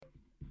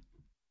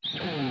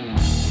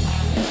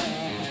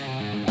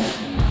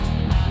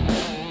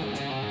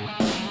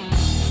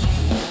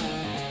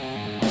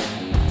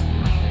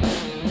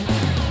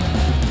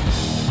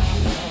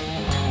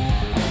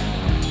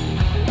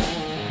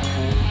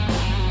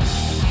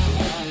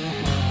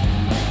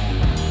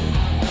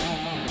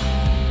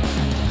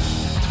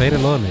Fleiri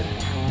loðnir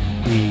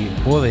í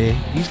boði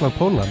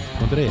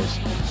Ísland-Pólland.is.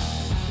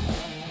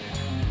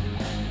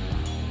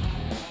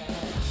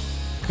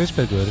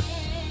 Kristbergur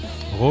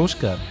og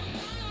Óskar.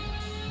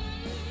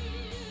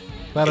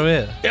 Hvað er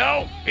við? Já,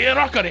 ég er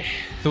rockari.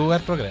 Þú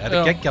ert rockari,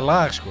 þetta er geggja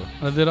lag sko.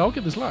 Þetta er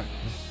ágætis lag.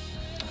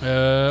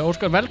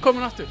 Óskar,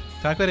 velkomin aftur.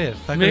 Takk fyrir.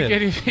 Mikið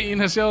er ég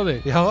fín að sjá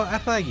þig. Já,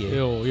 er það ekki?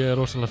 Jú, ég er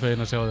rosalega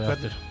fín að sjá þig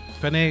aftur.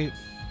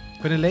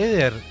 Hvernig leiði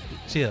þér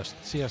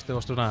síðast þegar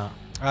varst svona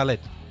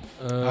aðleitt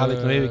og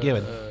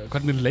yfirgefin?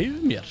 Hvernig leiði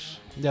mér?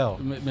 Já.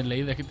 Mér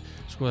leiði ekkert,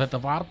 sko þetta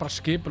var bara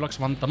skipulags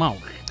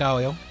vandamál.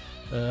 Já.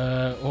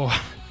 Og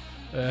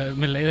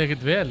mér leiði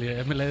ekkert vel,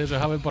 mér leiði þess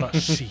að hafa bara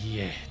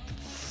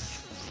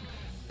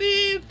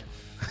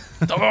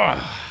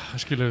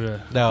skilur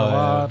við, það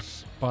var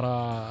bara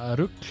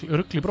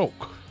rugl í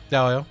brók.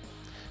 Já.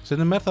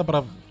 Stundum er það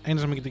bara eina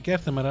sem ég geti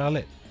gert þegar maður er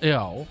aðleitt.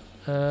 Já,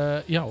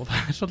 það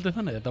er svolítið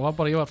þannig.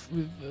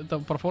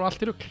 Þetta bara fór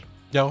allt í rugl.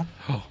 Já.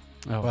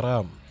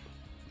 Bara,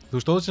 þú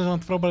stóðst sem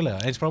samt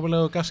frábærlega, eins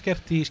frábærlega og gafst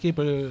skert í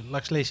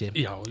skipulagsleysi.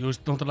 Já, ég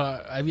veist náttúrulega,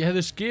 ef ég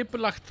hefði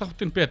skipulagt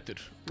þáttinn betur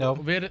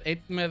og verið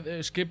einn með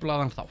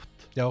skipulaðan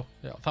þátt, já,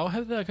 þá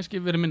hefði það kannski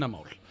verið minna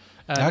mál.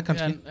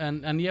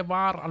 En ég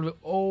var alveg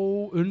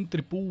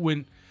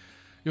óundribúinn.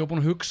 Ég var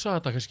búinn að hugsa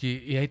þetta kannski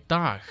í einn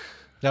dag.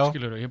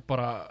 Skilur, ég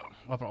var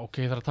bara ok,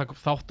 það er að taka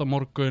upp þátt á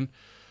morgun.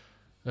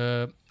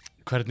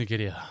 Hvernig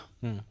ger ég það?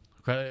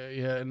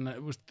 Ég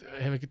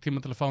hef ekki tíma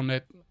til að fá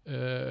neitt.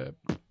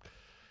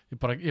 Ég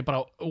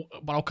bara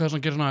ákveða svona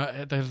að gera svona,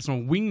 þetta er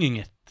svona winging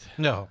it.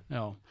 Já.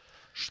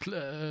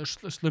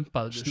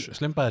 Slumpaði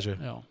þessu.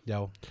 Já.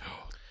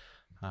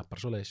 Það er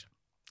bara svo leiðis.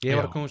 Ég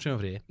var að koma úr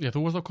sumarfríi. Já,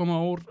 þú varst að koma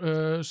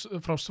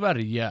frá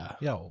Sverige.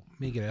 Já,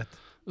 mikið rétt.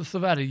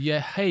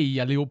 Sverige, hei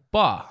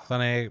allihopa.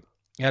 Þannig,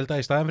 ég held að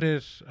í staðan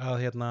fyrir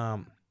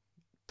að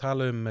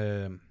tala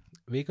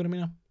vikunum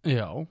mína.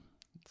 Já.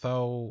 Þá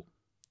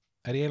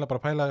er ég eiginlega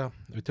bara að pæla,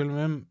 við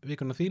tölum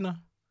vikuna þína.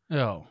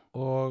 Já.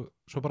 Og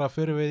svo bara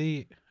förum við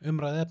í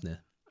umræðið efnið.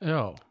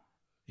 Já.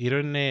 Í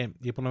rauninni,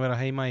 ég er búinn að vera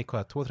heima í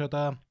 2-3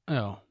 daga.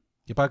 Já.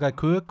 Ég bakaði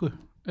köku.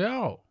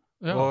 Já.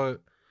 Og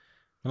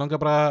mér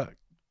langar bara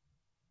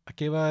að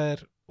gefa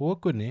þér og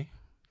Gunni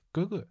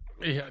köku.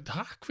 Já,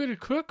 takk fyrir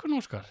kökun,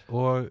 Óskar.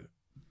 Og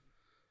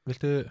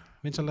viltu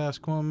vinsamlega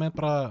koma með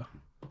bara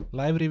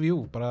live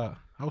review, bara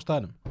á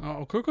staðnum?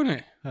 Á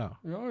kökunni? Já.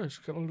 Já, ég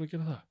skal alveg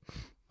gera það.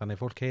 Þannig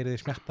fólk heyri því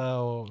smetta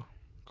og...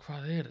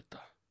 Hvað er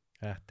þetta?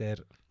 Þetta er...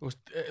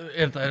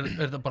 Er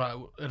þetta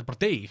bara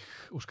deig,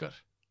 Óskar?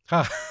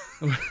 Hæ?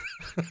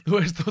 Þú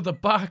veist, þú ert að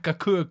baka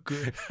köku.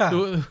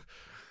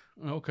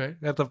 Ok.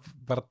 Er þetta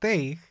bara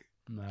deig?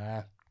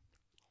 Nei.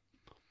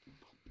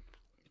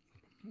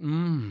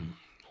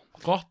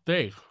 Gott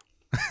deig.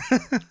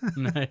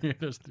 Nei,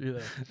 ég veist við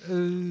það.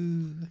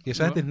 Ég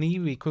setti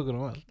hnífi í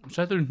kökunum og allt.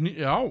 Settur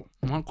hnífi? Já,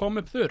 hann kom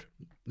upp þurr.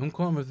 Hún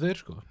kom upp þurr,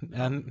 sko.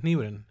 En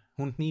hnífurinn,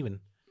 hún hnífin.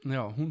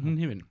 Já, hún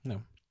hnífin.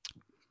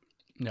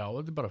 Já,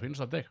 þetta er bara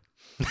finnst að deig.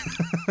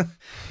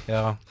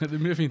 Já. Þetta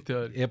er mjög fínt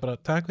þér. Ég bara,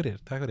 takk fyrir.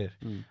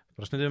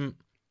 Bara stundum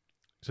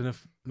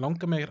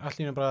langar mig allt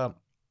í henni bara,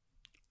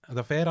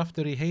 þetta fer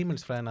aftur í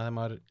heimilisfræðina þegar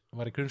maður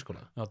var í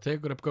grunnskóla. Já,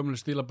 tekur upp gömlu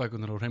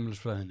stílabækunar úr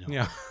heimilisfræðin,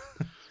 já.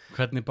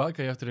 Hvernig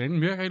baka ég eftir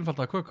mjög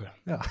einfalda köku?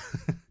 Já.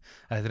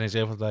 Þetta er eins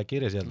einfalda að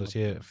gera sér. Það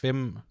sé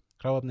 5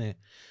 hráefni,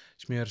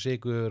 smjör,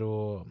 sykur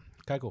og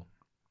kakó.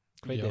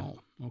 Hveiti. Já,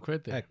 og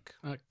hveiti.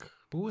 Egg.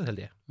 Búið held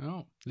ég. Já.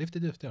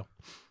 Liftið duft, já.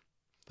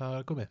 Það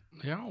var komið.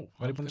 Já.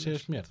 Var ég búin að segja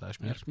smjör? Það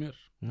er smjör.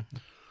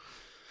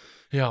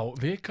 Já,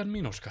 vikan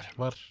mín, Óskar.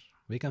 Var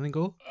vikan þín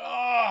góð?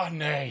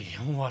 Nei,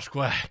 hún var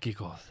sko ekki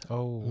góð.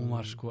 Hún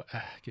var sko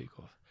ekki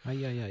góð.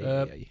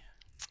 Æ.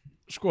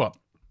 Sko,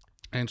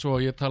 eins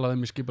og ég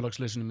talaði í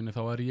skipulagsleysinu minni,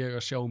 þá er ég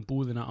að sjá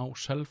búðina á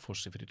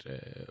Selfossi fyrir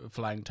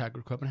Flying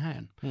Tiger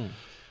Copenhagen.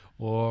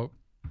 Og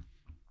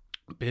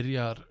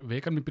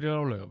vikan mér byrjar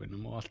á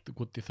Laugavinnum og allt er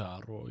gutti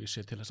þar og ég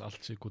sé til þess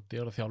allt sé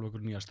gutti og þjálfa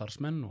ykkur nýja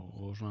starfsmenn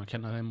og svona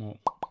kenna þeim og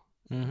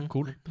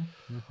cool.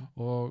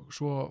 Og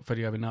svo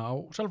fer ég að vinna á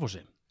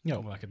Selfossi. Já.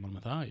 Og ekkert mál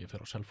með það, ég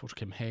fer á Selfoss,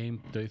 kem heim,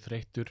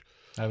 dauðþreyttur.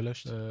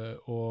 Eflaust.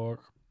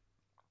 Og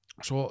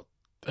svo,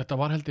 þetta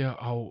var held ég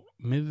á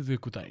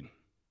miðvikudaginn,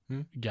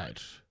 gær.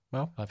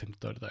 Já. Það er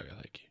 50 dagur í dag,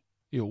 eða ekki?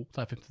 Jú,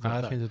 það er 50 dagur í dag.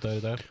 Það er 50 dagur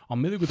í dag. Á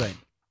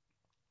miðvikudaginn,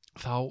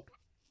 þá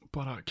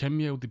bara kem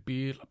ég út í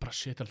bíl, bara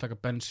setja að taka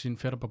bensín,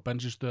 fer upp á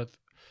bensínstöð,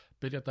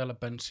 byrja að dæla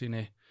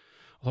bensíni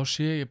og þá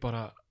sé ég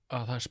bara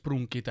að það er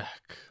sprungið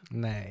dekk.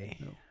 Nei.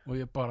 Já. Og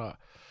ég bara,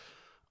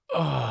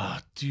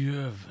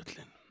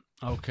 djöfullin.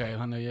 Ok,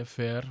 þannig að ég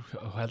fer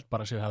og held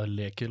bara að ég hafi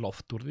lekið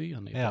loft úr því,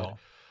 þannig ég fer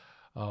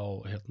á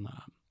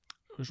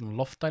svona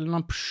loftdælina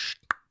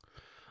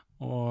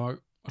og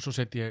svo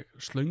seti ég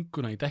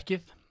slönguna í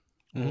dekkið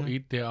og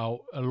íti á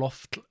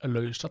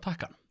loftlausa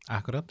takkan.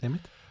 Akkurat,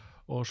 einmitt.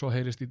 Og svo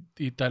heyrist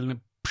í dælinu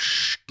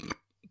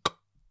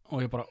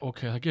og ég bara,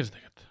 ok, það gerist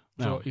ekkert.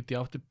 Svo íti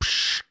ég aftur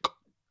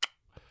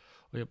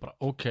og ég bara,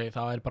 ok,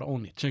 það er bara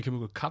ónýtt sem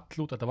kemur ykkur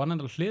kall út, þetta var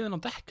nefnilega hliðin á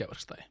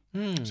dekkjaverkstæði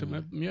sem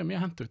er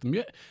mjög hentugt,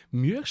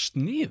 mjög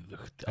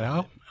sniðugt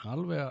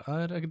alveg, það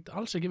er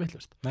alls ekki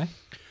villust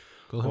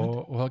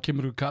og það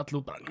kemur ykkur kall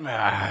út bara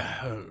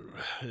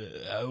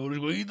þú voru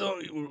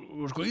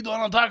sko ít á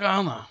hann að taka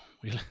hana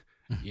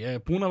ég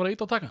er búin að vera ít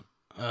á að taka hann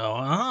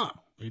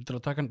ítir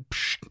að taka hann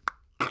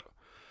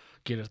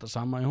gerist það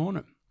sama í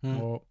honum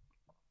og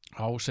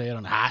þá segir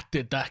hann, þetta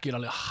er dekkir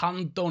alveg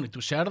handónýtt,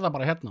 þú sér það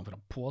bara hérna fyrir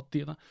að poti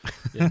í það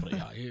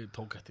ég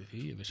tók eftir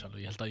því,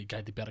 ég held að ég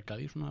gæti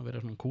bjargað í svona, verið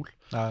svona cool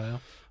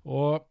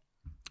og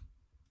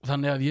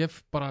þannig að ég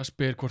bara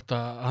spyr hvort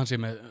að hann sé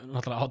með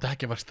náttúrulega á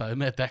dekkjaverkstæði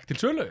með dekk til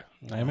sölu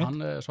og hann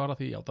svarar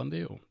því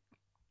játandi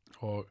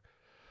og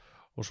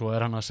svo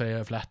er hann að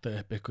segja fletta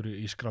upp ykkur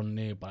í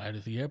skránni bara,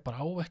 því ég er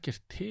bara á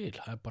ekkert til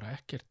það er bara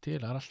ekkert til,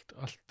 það er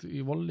allt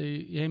í volli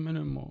í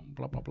heiminum og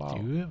bla bla bla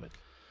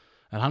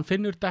en hann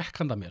finnur dekk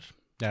handa mér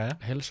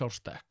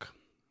Helsásdekk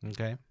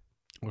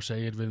og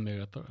segir við mig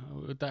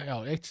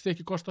eitt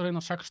stykki kostar hérna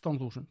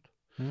 16.000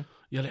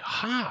 ég alveg,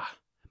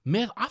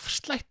 með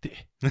afslætti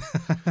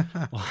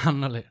og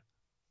hann alveg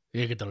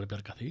ég get alveg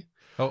bjargað því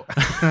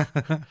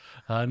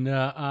þannig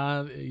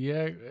að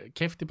ég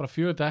keypti bara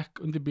 4 dekk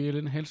undir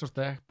bílinn,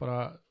 Helsásdekk bara,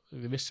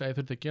 við vissi að ég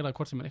þurfti að gera það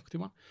hvort sem er einhvern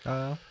tíma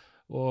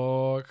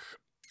og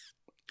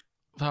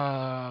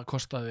það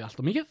kostaði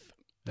alltaf mikið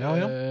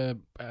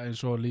eins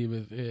og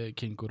lífið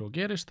kingur og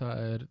gerist, það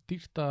er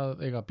dýrt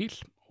að eiga bíl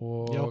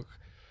og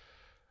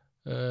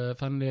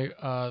þannig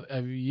að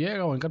ef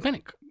ég á engan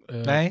penning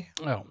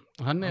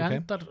þannig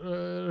endar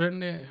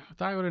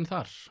dagurinn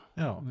þar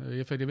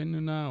ég fer í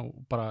vinnuna og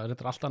bara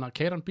reyndar alltaf að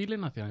keyra hann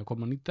bílina því að ég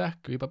kom að nýtt dekk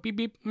og ég bara bíp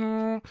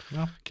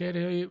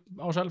keyri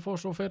á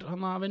Selfoss og fer hann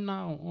að vinna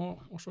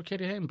og svo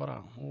keyri ég heim bara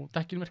og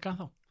dekkin virka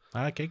þá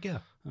það er ekki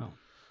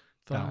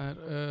það er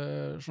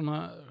svona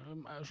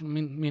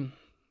minn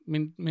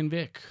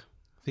veg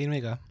þín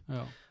vika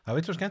það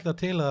veit svo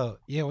skemmtilega til að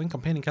ég á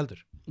engan pening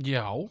heldur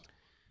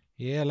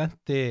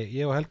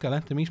ég og Helga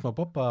lentum í smá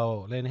bobba á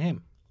leiðinni heim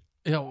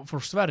frá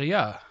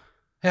Sverige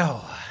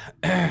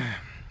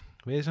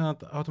við sem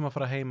áttum að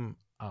fara heim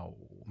á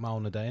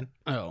mánudaginn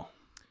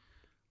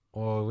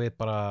og við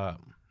bara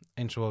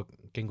eins og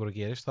gengur að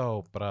gerist þá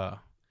bara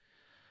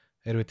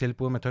erum við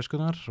tilbúið með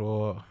töskunar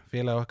og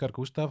félag okkar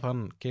Gústaf,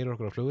 hann keyrir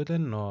okkur á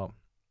flugvöllinn og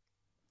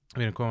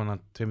við erum komin að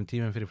 2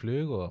 tímum fyrir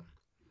flug og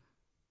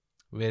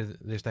við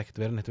þvist ekkert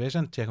verið neitt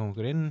vesen, tjekkum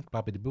okkur inn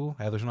babidi-bú,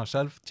 eða svona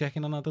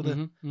self-check-in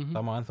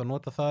það má ennþá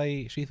nota það í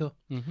Svíþjóð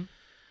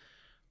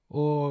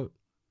og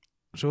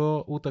svo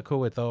út af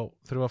COVID þá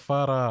þurfum við að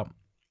fara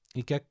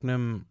í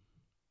gegnum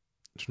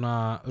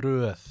svona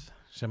röð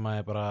sem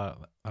að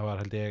það var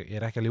held ég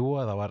er ekki að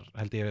ljúga, það var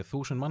held ég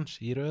 1000 manns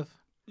í röð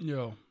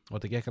og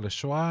þetta gekk alveg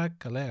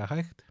svakalega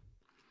hægt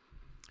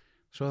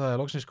svo það er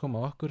loksins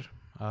komið á okkur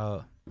að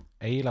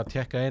eiginlega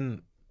tjekka inn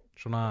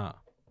svona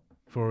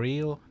for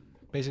real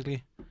basically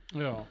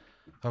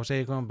þá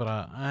segir komum bara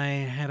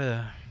heyrðu,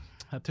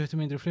 það er 20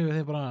 mínútur í flugu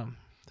þeir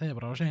er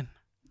bara á sein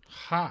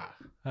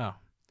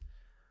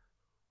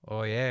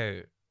og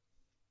ég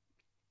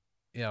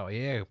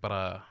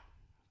bara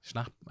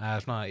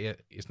ég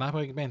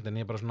snappaði ekki beint en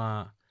ég bara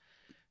svona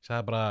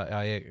sagði bara,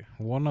 ég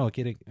vona og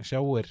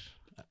sjáir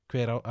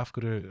hver af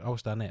hverju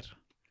ástæðan er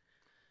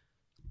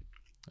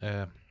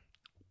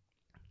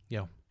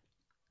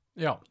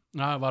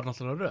það var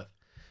náttúrulega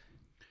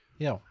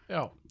röð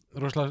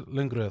rosalega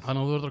löng röð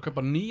þannig að þú verður að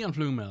kaupa nýjan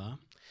flug með það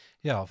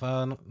það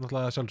er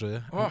náttúrulega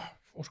sjálfsögðu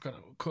Óskar,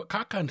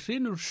 kakaðin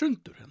hrynur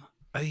sundur hérna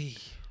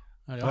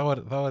þá var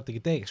þetta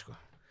ekki deg sko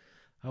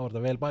þá var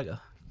þetta vel bakað,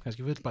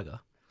 kannski full bakað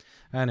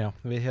en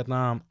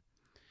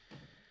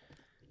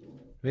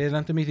við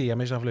lendum í því að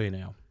missa fluginu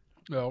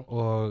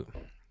og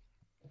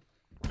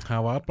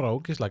það var bara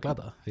ógeðslega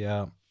glatað því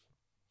að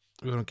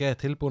við vorum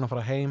geðið tilbúin að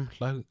fara heim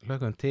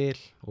hlökkum til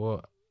og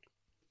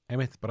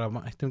einmitt bara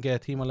mættum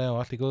geðið tímalega og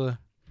allt í góðu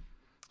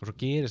og svo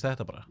gerist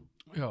þetta bara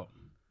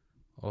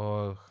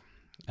og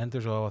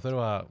endur svo að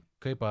þurfa að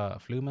kaupa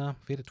flugmiða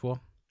fyrir 2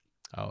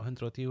 á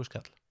 110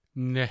 skall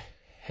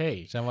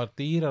sem var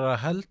dýrara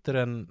heldur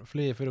en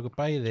flugið fyrir okkur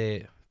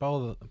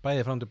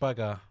bæði fram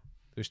tilbaka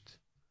þú veist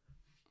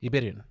í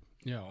byrjun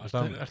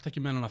ertu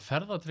ekki með hana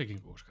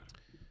ferðatryggingu Óskar?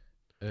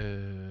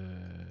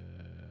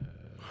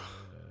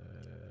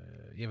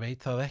 Ég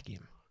veit það ekki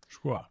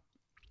sko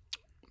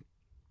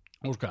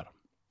Óskar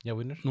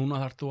vinnur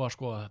núna þarf þú að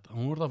skoða þetta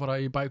hún voru að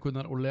fara í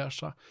bækurnar og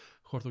lesa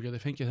hvort þú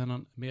geti fengið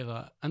þennan með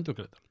að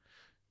endurgreiða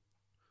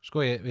sko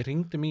við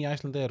ringdum í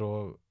Icelandair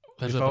og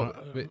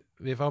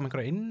við fáum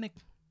einhverja innig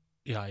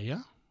ég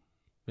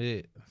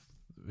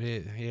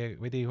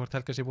veit ekki hvort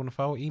Helga sé búin að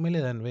fá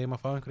e-mailið en við erum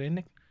að fá einhverja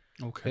innig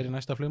fyrir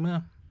næsta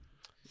flugmiða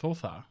þó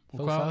það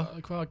og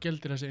hvað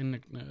geldir þessi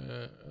innig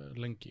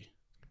lengi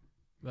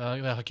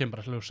það kemur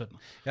bara hljóð setna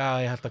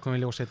ég held að komi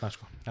ljós setna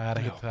sko það er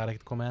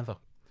ekkert komið ennþá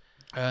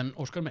en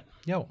Óskar minn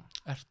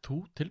ert þú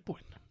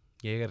tilbúinn?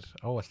 Ég er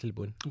ávallt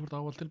tilbúinn Þú ert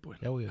ávallt tilbúinn?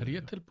 Er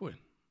ég tilbúinn?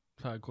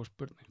 Það er góð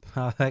spurning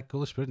það er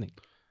góð spurning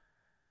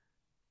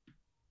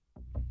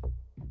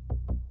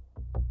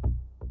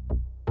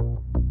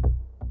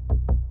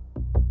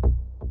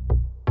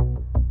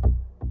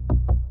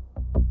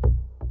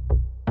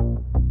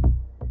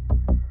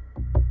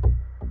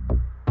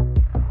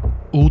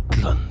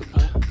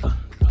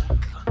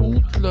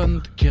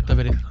Útlönd geta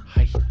verið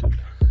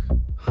hættuleg.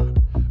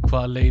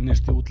 Hvað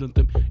leynist í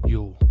útlöndum?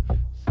 Jú,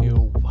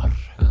 þjófar.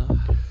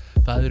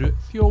 Það eru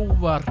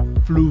þjófar,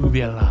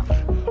 flugvélar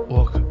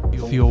og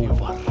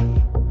þjófar.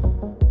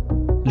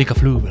 Líka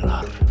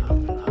flugvélar.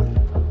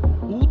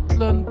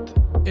 Útlönd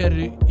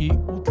eru í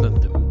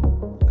útlöndum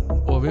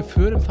og við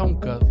förum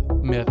þangað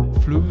með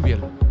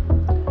flugvélum.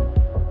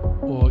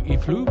 Og í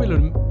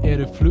flugvélum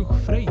eru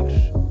flugfreyjur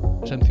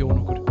sem þjóna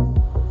okkur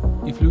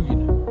í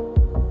fluginu.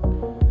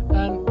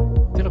 En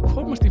til að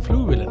komast í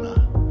flugvélina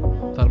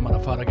þarf maður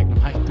að fara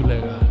gegnum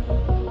hættulega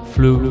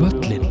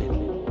flugvöllin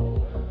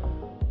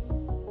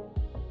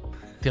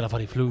til að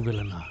fara í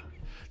flugvélina.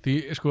 Því,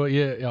 sko,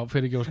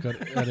 fyrir ekki Óskar,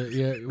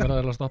 ég verði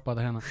að stoppa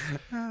þetta hérna.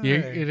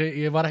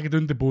 Ég var ekkert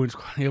undirbúinn,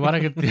 sko. Ég var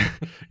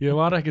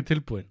ekkert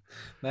tilbúinn.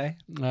 Nei.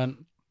 En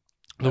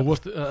þú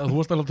varst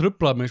alveg að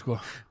trufla mig, sko.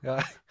 Já.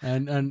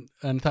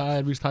 En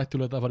það víst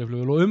hættulegt að fara í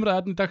flugvél. Og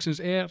umræðefni dagsins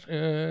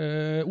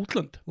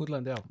útlönd.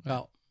 Útlönd, já.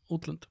 Já,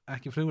 útlönd.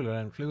 Ekki flugvélar,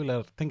 en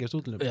flugvélar tengjast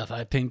útlöndum. Já, það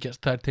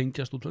er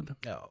tengjast útlöndum.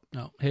 Já.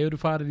 Þú hefur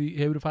farið í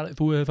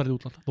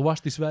útlönd. Þú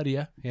varst í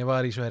Sverige. Ég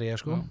var í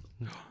Sverige, sko.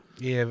 Já.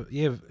 Ég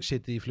hef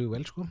sittið í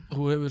flugvél, sko.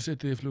 Þú hefur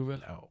sittið í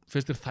flugvél. Já.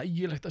 Finnst þér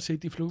þægilegt að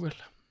sitja í flugvél?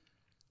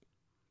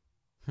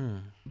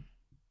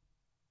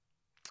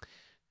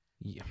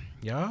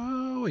 Já,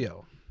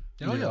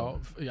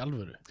 í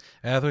alvöru.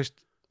 Eða þú veist,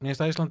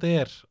 minnst að Íslandi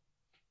er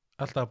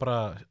alltaf bara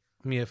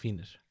mjög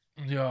fínir.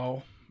 Já,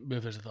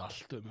 mér finnst þetta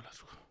allt umhverfið,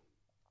 sko.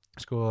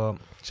 Sko,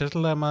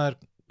 sérstaklega maður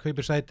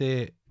kaupir sæti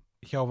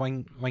hjá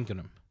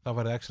vængjunum, þá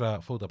var það ekstra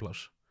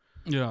fótaplás.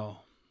 Já.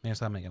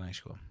 Minnst það mikið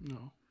næst, sko.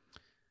 Já.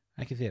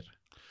 Ekki þér?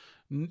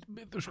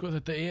 Sko,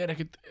 þetta er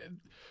ekkit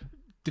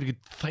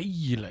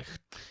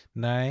þægilegt.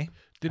 Nei.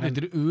 Þetta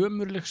er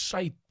ömurleg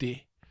sæti.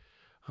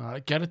 Það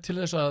gerði til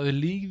þess að þið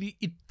líði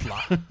illa.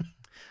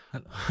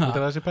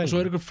 Og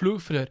svo er ykkur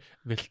flugfreyður.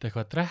 Viltu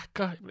eitthvað að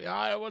drekka? Já,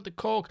 ég vildi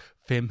kók.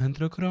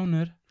 500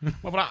 krónur.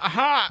 Og bara,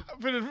 aha,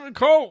 fyrir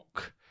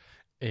kók.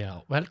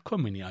 Já,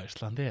 velkomin í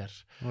Íslandir.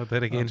 Og þetta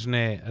er ekki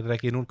þetta er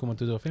ekki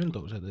 0,25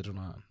 dós, þetta er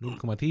svona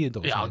 0,10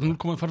 dós. Já,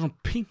 0,5 fara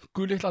svona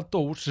pingu litla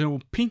dós sem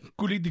hún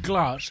pingu lítið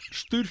glas,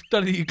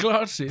 sturtar því í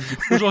glasi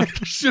og svo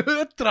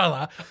södra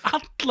það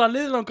alla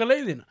liðlanga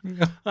leiðina.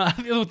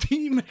 Því að þú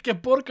tímir ekki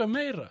að borga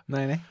meira.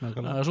 Nei,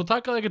 nákvæmlega. Svo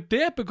takaði ekki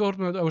debikort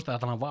með þetta,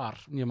 þannig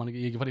var,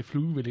 ég ekki farið í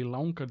flugvél í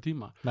langar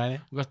tíma.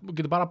 Nei. Þú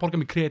getur bara að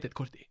borga með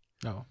kreditkorti.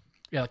 Já.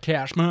 Eða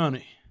cash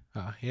money.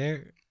 Já,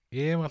 ég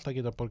hef alltaf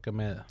getað að borga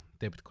með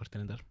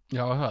debitkortin þar.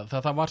 Já,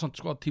 það var samt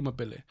sko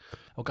tímabili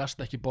og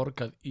gast ekki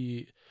borgað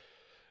í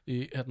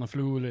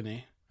flugvélinni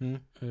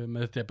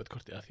með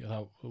debitkorti því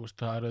að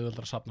það er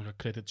auðvitað að safna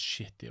credit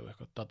shiti og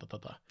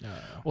eitthvað Já.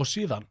 Og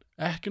síðan,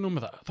 ekki nú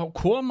með það, þá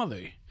koma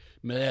þau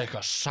með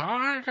eitthvað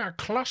Saga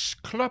Class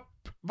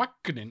Club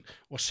vagnin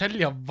og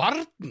selja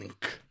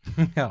varning.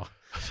 Já.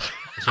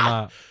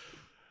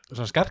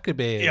 Svona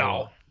skarkribi.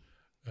 Já.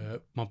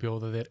 Má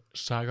bjóða þér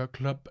Saga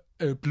Club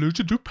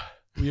Bluetooth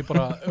og ég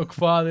bara,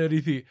 hvað er í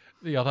því?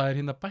 Já, það er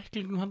hérna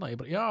bæklingnum hana. Ég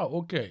bara, já,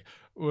 ok.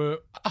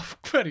 Af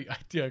hverju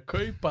ætti ég að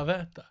kaupa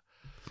þetta?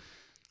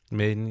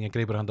 Ég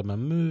greipur handa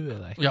mömmu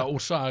eða eitthvað. Já,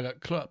 úr Saga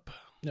Club.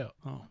 Já.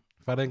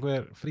 Farið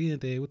einhver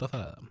fríðindi út af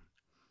það?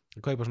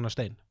 Kaupa svona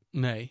stein?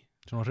 Nei.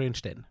 Svona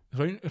raunstein?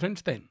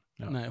 Raunstein?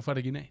 Nei, þú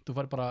farið ekki neitt. Þú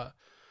farið bara,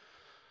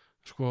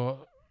 sko,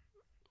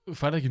 þú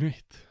farið ekki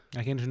neitt.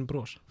 Ekki einu sinni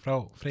brós?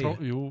 Frá Freyju?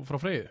 Jú, frá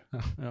Freyju.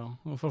 Já,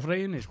 frá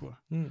Freyjunni, sko.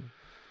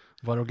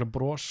 Það var okkur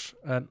brós,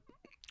 en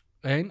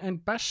ein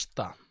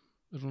besta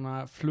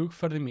svona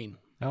flugferði mín.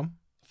 Já.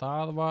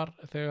 Það var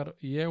þegar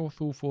ég og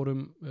þú fórum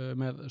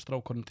með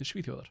strákonum til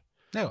Svíþjóðar.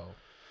 Já.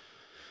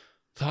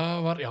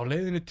 Það var,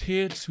 leiðinni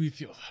til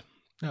Svíþjóðar.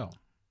 Já.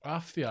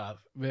 Af því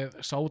að við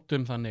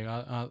sátum þannig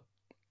að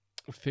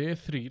þið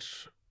þrír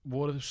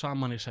voruð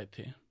saman í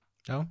sæti.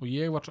 Já. Og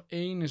ég var svo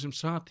eini sem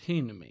satt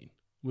hinum megin.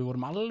 Við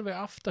vorum alveg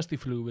aftast í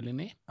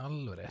flugvélinni.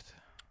 Alveg rétt.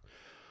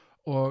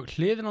 Og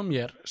hliðin á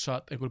mér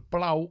satt einhver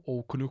blá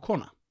ókunnug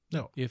kona.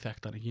 Já. Ég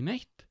þekkti hann ekki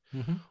neitt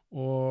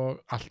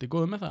og allt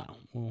góðu með það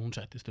og hún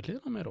settist til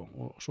hliðin á mér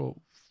og svo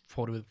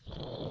fórum við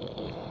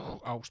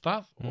á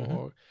stað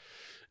og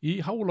í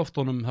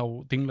háloftunum þá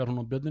dinglar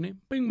hún á björninni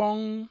bing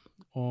bong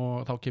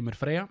og þá kemur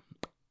Freyja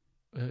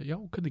já,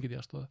 hvernig get ég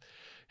aðstoða?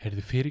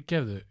 Heyrðu,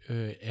 fyrirgefðu,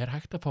 er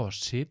hægt að fá að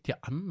sitja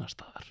annar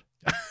staðar?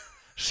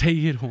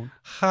 Segir hún.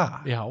 Ha?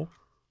 Já.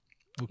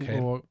 Ok.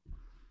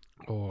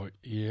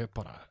 Og ég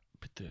bara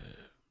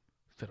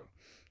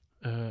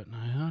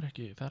nei,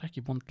 það er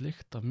ekki vond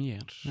lykt af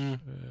mér.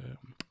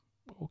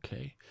 Ok.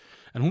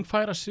 En hún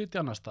fær að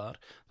sitja annar staðar,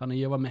 þannig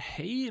að ég var með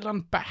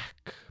heilan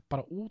bekk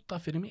bara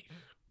útaf fyrir mig.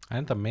 Það er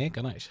enda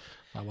mega næs.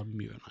 Það var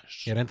mjög næs.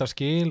 Ég er enda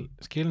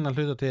skilin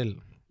að hluta til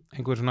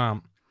einhver svona,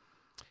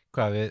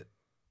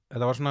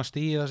 þetta var svona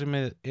stíð það sem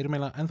við erum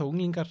eiginlega ennþá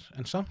unglingar,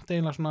 en samt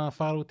eiginlega svona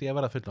fara út í að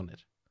verða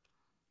fullorðnir.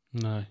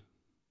 Nei.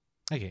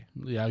 Ekki?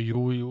 Já,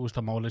 jú,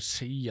 það má alveg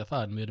segja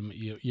það, en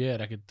ég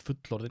er ekkert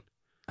fullorðin.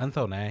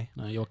 Ennþá, nei.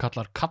 Ég var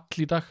kallar kall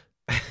í dag.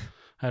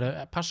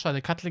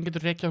 passaði, kallinn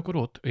getur rekið okkur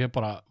út og ég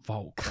bara,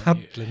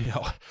 kallinn, já,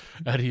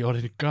 ég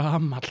orðin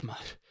gamall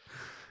maður,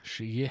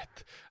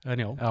 shit,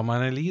 en já. Já,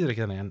 mann líður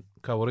ekki þannig, en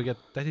hvað, voru ekki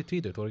að þetta í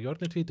tvítur, voru ekki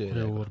orðinir tvítur?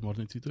 Já, vorum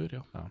orðinir tvítur,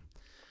 já.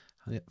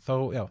 Þá,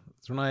 já,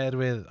 svona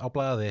við á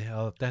blaði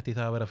að þetta í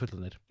það að vera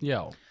fullunir.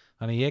 Já.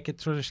 Þannig ég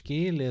get svo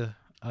skilið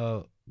að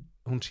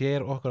hún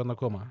sér okkur að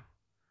koma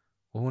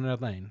og hún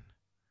að einn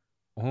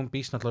og hún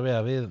býst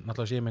náttúrulega við að við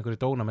náttúrulega séum einhverju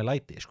dóna með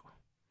læti, sko.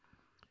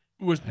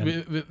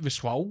 Við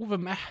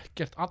sváfum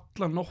ekkert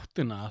alla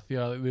nóttina því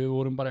að við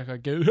vorum bara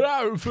eitthvað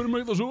við förum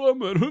ekkert að sofa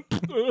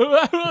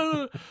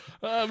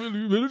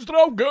við erum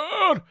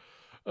strákar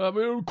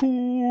við erum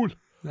cool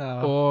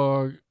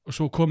og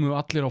svo komum við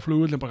allir á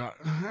flugvöllin bara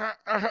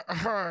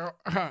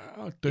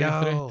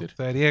döðþreyttir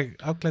þegar ég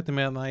afklæddi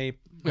með hana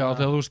já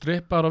þegar þú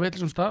strippar á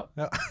villisum stað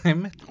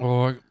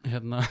og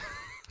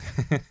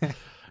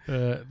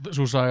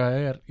svo saga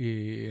í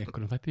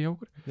einhverjum þætti hjá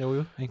okkur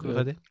jú,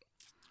 einhverjum þætti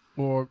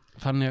og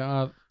þannig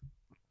að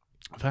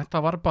þetta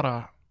var bara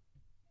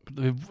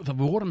það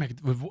vorum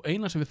ekkert,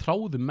 eina sem við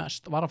þráðum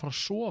mest var að fara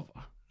að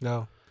sofa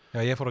já,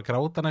 ég fór að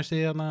gráta næst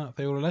í hana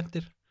þegar voru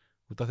lendir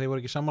út af þeir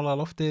voru ekki sammála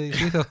loftið í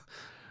Svíþjóð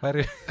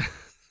væri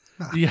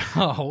já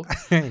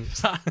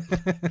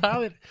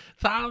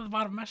það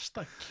var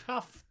mesta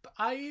kjaft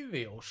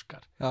æði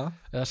Óskar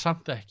eða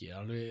samt ekki,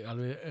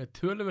 alveg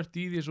töluvert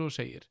í því svo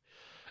segir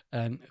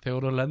en þegar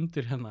voru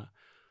lendir hérna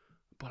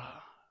bara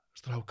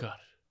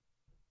strákar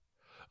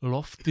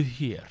loftið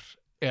hér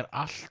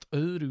allt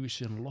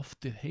öðruvísi en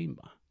loftið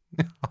heima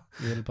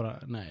ég er bara,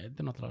 nei, þetta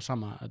er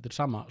náttúrulega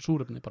sama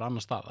súrefni, bara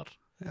annar staðar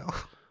já,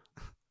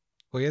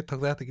 og ég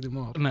tók þetta ekki í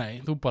mál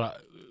nei, þú bara,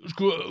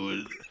 sko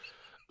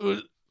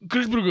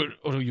Kristbjörgur,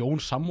 og svo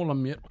Jón sammála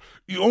mér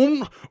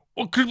Jón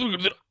og Kristbjörgur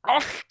þeir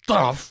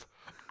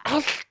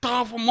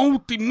alltaf á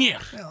móti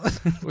mér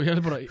og ég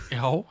er bara,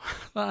 já,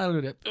 það er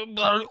alveg rétt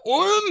það er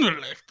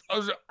öðnulegt að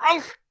það sé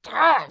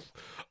alltaf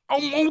á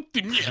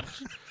móti mér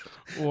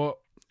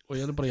og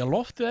ég er bara, já,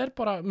 loftið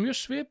bara mjög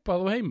svipað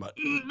og heima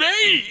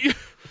nei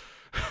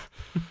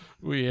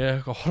og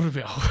ég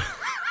horfi á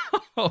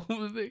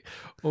þig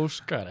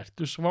Óskar,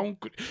 ertu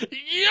svangur?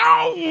 Já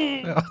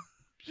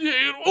ég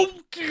er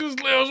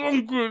ógeðslega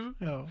svangur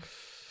já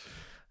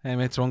ég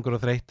meitt svangur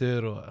og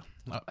þreyttur og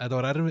þetta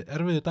var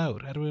erfiðu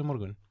dagur, erfiðu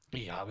morgun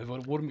já, við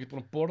vorum ekki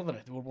búin að borða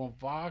neitt við vorum búin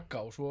að vaka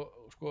og svo,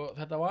 sko,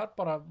 þetta var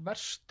bara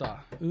versta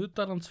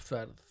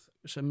utanlandsferð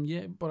sem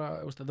ég bara,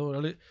 þetta var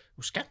alveg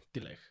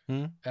skemmtileg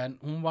en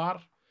hún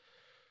var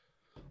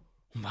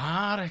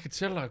ekkert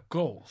sérlega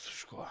góð,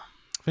 sko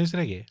finnst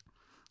þér ekki?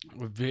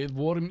 Við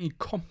vorum í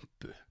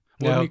kompu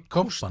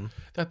kompan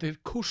þetta er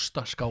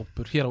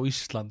kústaskápur hér á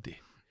Íslandi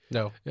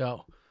já.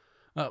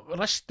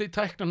 Resti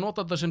tækna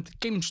nota þetta sem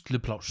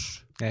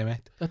geymslupláss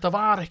þetta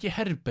var ekki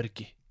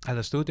herbergi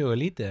þetta stúdíó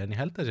lítið en ég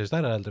held að það sé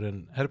stærra heldur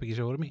en herbergi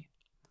sem við vorum í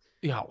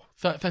já,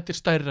 þetta er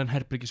stærra en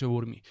herbergi sem við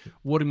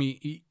vorum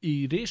í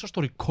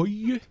risastóri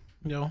koju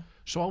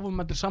sváfum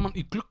allir saman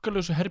í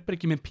gluggalösu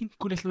herbergi með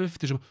pinkulitlu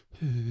vifti sem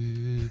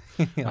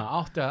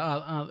átti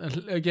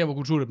að gefa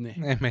okkur súrefni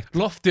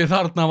loftið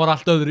þarna var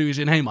allt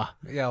öðruvísi en heima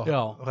já,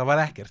 það var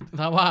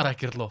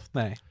ekkert loft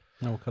nei,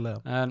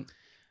 nákvæmlega en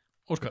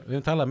Óskar, við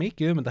höfum talað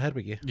mikið þetta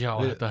herbergi já,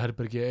 þetta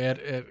herbergi er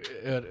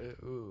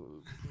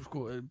sko,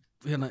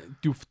 hérna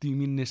djúpt í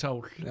minni sál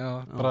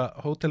já, bara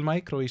Hotel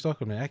Micro í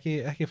Stockholmi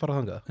ekki fara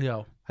þangað já.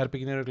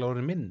 Herbergin eru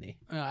glóðurinn minni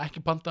já,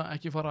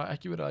 ekki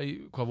vera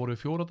í, hvað voru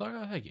við 4 daga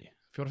eða ekki?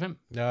 4-5?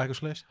 Já, eitthvað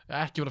slæs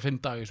ekki vera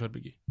 5 daga í svo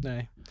herbergi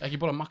nei ekki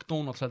bara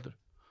McDonald's heldur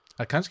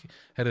það er kannski,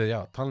 herruðu, já,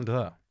 talandi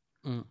það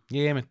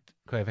ég mynd,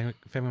 hvað, ég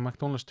fengi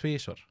McDonald's 2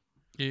 svar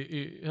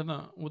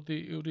hérna, út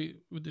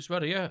í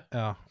Sverige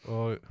já,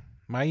 og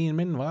mægin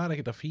minn var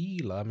ekkert að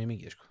fíla það mjög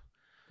mikið, sko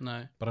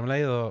nei bara með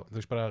leið og, þú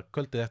veist, bara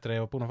kvöldið eftir að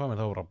ég var búin að fá mér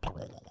þá var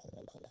bara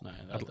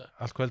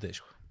allt kvöldið,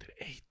 sko þetta er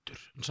eitur,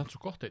 en samt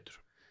svo gott eitur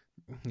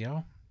já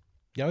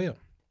ég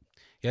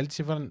held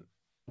sér farin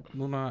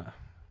núna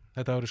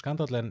þetta voru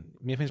skandall en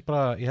mér finnst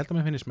bara ég held að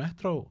mér finnst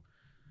Metro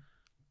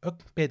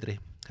betri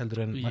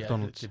heldur en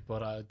McDonald's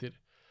þetta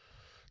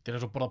er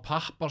eins og bara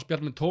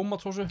papparspjall með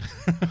tómatsósu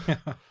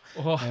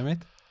og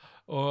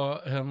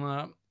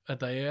hérna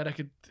þetta er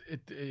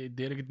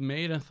ekkert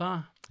meir en það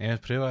ég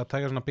hef pröfað að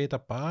taka svona bita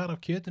bara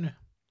af kjötinu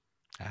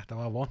þetta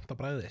var vont að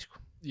bragðið, sko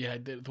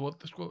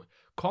sko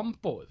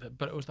kombóið,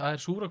 það er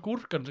súra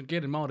gúrkan sem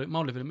gerir máli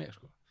fyrir mig,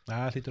 sko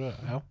það hlýtur að,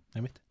 já,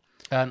 einmitt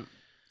en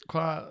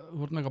hvað,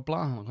 þú ert með eitthvað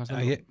blað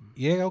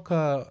ég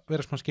ákvað að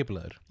vera smá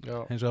skipulaður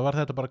eins og það var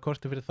þetta bara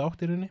korti fyrir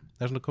þátt í rauninni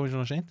það er svona komið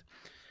svona seint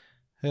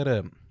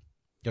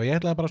já, ég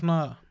ætlaði bara svona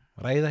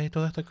ræða hitt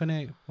og þetta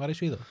hvernig var í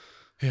Svíþjóð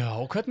já,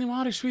 og hvernig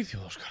var í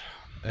Svíþjóð, Óskar?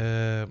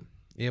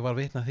 Ég var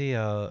vitna því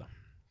að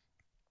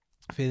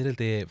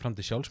fyririldi fram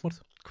til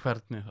sjálfsmorð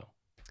hvernig þá?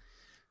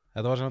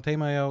 Þetta var svona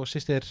teima á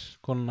systir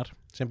konunnar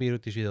sem býr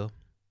út í Svíþjóð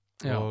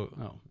og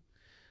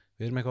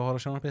við erum eitthvað að horfa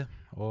á sjónvarpið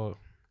og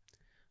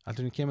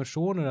alltaf kemur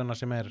sonur hennar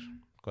sem er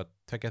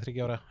 2-3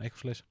 ára,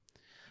 eitthvað slags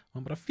og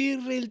hann bara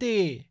fyririldi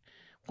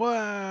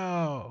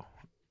wow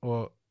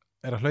og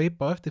er að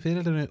hlaupa eftir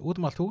fyririldinu út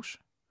allt hús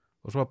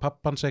og svo var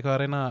pappans eitthvað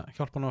að reyna að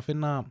hjálpa hann að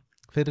finna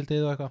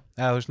fiðrildið og eitthvað,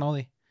 eða þú veist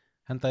náði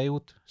henda í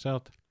út,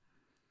 segjátt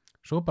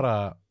svo bara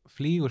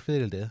flýgur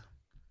fiðrildið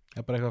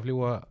er bara eitthvað að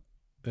fljúga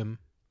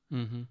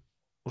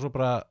og svo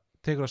bara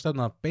tekur að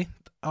stefna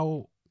beint á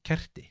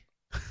kerti.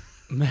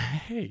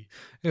 Nei.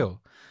 Jú,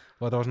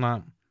 og þetta var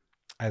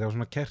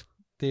svona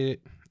kerti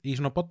í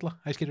svona bolla,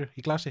 æskirur,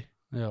 í glasi.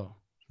 Já.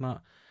 Svona,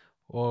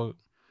 og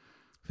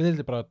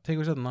fiðrildið bara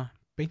tekur að stefna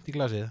beint í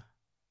glasið,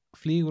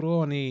 flýgur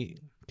ofan í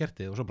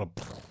kertið og svo bara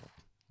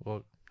og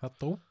það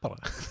dó bara.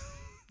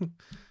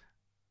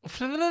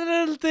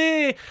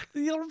 Fiðrildi!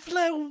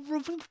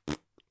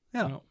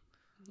 Já.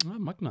 Það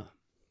er magnað.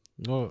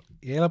 Og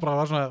ég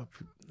var svona,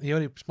 ég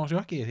var í smá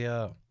sjokki því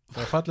að það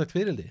var fallegt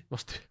fiðrildi.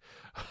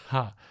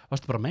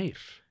 Varstu bara meir?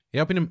 Ég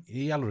var pínum,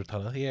 í alvöru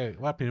talað, ég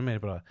var pínum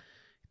meir bara,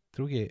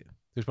 trú ekki,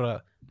 þú veist bara,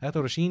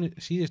 þetta voru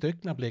síðustu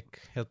augnablik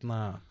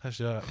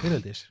þessu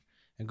fiðrildis,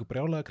 einhver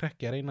brjálaða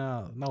krekki að reyna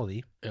að ná því.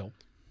 Já.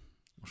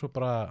 Og svo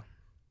bara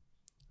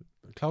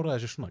kláraði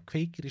þessu svona,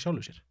 kveikir í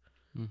sjálfu sér.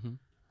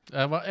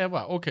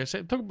 Eva, ok,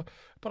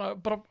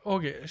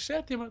 ok,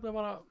 setjum þetta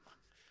bara,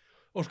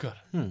 Óskar,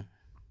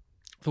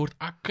 þú ert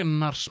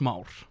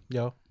agnarsmár.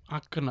 Já.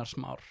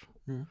 Agnarsmár.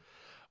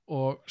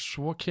 Og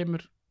svo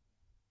kemur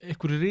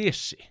einhver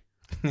risi.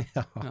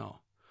 Já.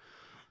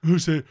 Þú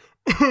segir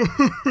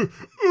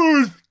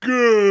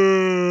Óskar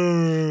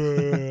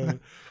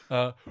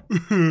að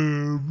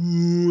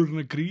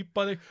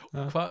grípa þig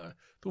og hvað,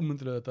 þú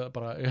myndir þetta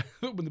bara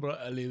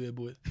lífið er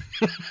búið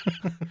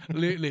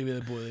lífið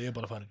er búið, ég er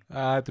bara farin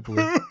þetta er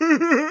búið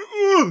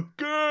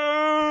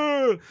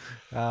Óskar.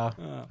 Já,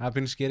 það er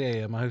pínu skeri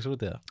að maður hugsa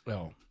út í það. Já,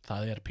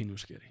 það er pínu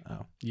skeri.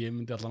 Ég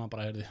myndi allan að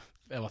bara ef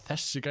að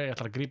þessi gæi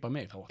ætlar að grípa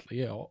mig þá ætla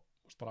ég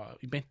bara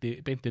í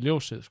beinti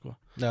ljósið sko.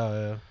 Já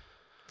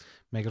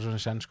meikar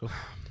svona senn sko.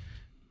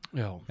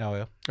 Já.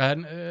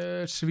 En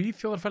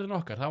Svíþjóðarferðin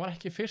okkar, það var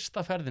ekki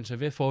fyrsta ferðin sem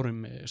við fórum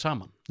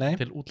saman. Nei.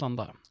 Til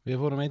útlanda. Við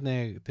fórum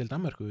einnig til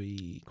Danmörku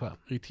í hvað?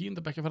 Í 10.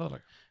 bekkja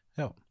ferðalag.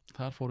 Já.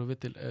 Þar fórum við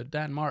til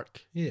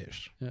Danmark.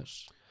 Yes.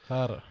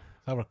 Þar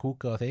var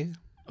kúkað á þig.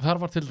 Þar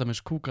var til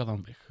dæmis kúkað á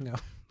mig. Já.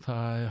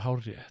 Það er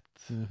hárrétt.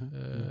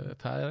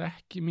 Það er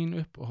ekki mín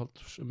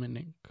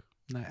uppáhaldsminning.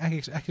 Nei,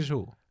 ekki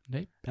svo.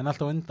 Nei. En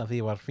alltaf undan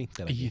því var fínt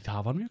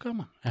það var mjög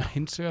gaman. En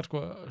hins vegar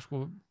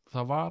sko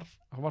það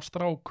var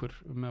strákur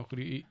með okkur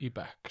í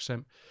bekk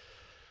sem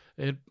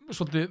er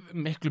svolítið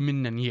miklu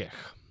minn en ég.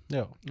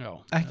 Já.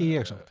 Ekki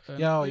ég samt.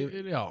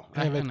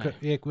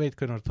 Ég veit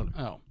hvernig að tala.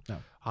 Já.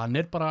 Hann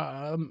er bara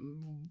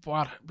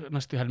var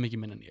næstu helmingi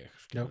minn en ég.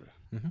 Já.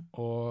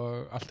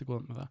 Og allt er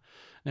góð með það.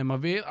 Nema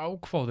við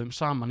ákváðum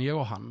saman, ég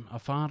og hann,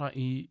 að fara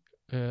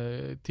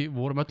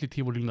vorum öll í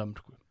Tívolí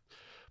Danmörku.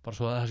 Bara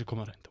svo að þessi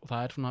koma reynd og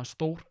það er svona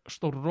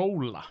stór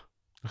róla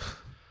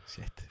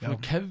svona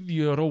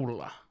keðju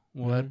róla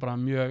og það er bara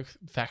mjög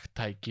þekkt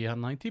tæki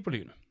hérna í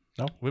Tívolíinu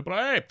og við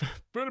bara,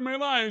 byrjum mig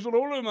það eins og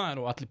róluðum það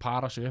og allir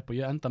para sig upp og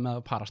ég enda með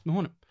að parast með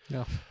honum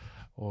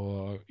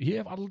og ég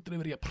hef aldrei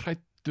verið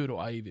hræddur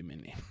á ævi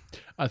minni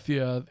að því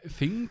að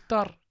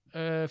þyngdar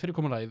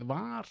fyrirkomulægið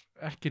var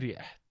ekki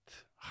rétt.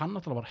 Hann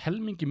náttúrulega var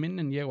helmingi minn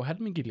en ég og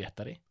helmingi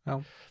léttari.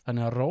 Já.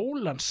 Þannig að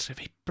rólan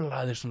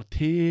sveiflaði svona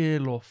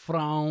til og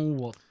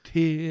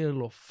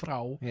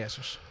frá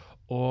Jesus.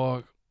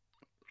 Og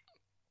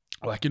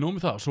ekki nóg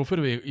með það, svo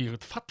fyrir við í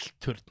eitthvað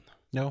fallturn.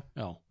 Já.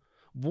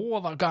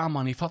 Voða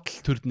gaman í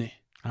fallturni.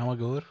 Það var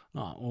góður.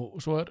 Já, og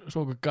svo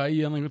eitthvað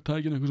gæjan einhver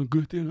tækin, eitthvað svona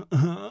gutti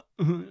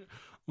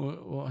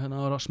og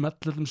hérna var að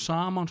smetla þeim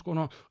saman sko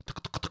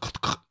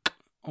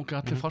og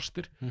allir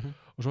fastir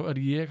og svo er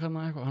ég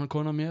hérna eitthvað, hann er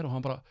komin að mér og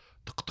hann bara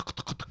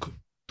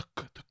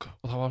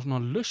og það var svona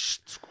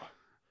lust sko.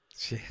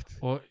 Shit.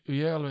 Og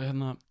ég alveg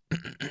hérna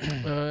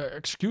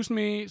excuse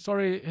me,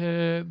 sorry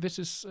this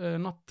is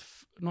not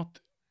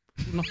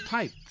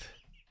tight.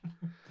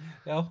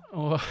 Já.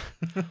 Og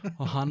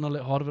hann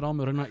alveg horfir á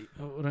mig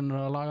og reynir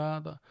að laga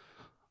þetta.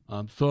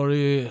 I'm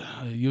sorry,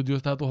 you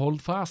just have to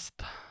hold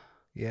fast.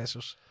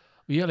 Jesus.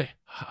 Og ég alveg,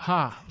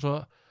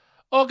 svo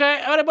ok,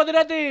 everybody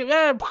ready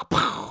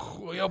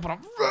og ég bara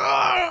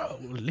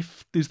og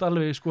liftist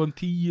alveg sko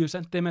 10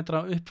 cm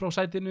upp frá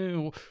sætinu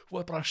og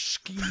var bara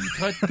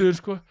skítrættur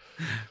sko.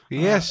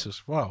 Jesus,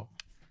 wow.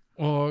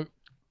 Og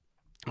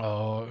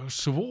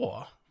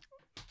svo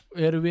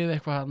erum við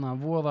eitthvað hérna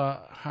voða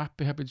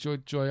happy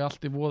joy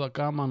allt í voða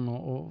gaman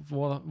og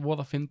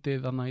voða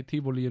fyndið þarna í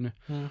Tívolíinu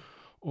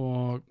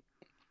og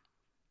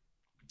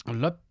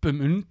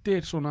löppum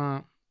undir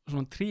svona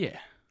tré.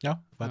 Já,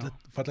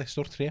 fallegt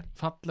stórt tré.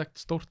 Fallegt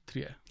stórt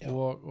tré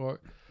og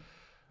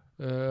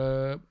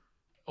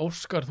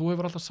Óskar, þú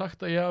hefur alltaf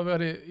sagt að ég hafi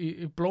verið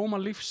í blóma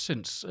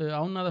lífsins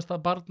ánægðasta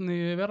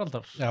barni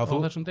veraldar á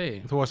þessum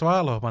degi. Þú varst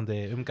valhoppandi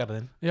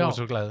garðinn, þú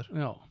varst svo glæður.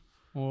 Já,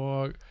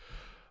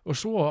 og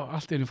svo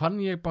allt í einu fann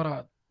ég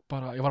bara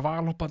ég var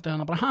valhoppandi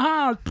hann bara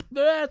haha,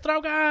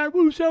 strákar,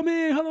 sjá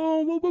mig,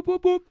 halló og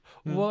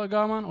það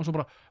gaman og svo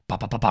bara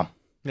bam.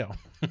 Já.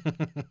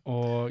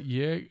 Og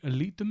ég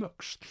lítum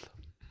öxl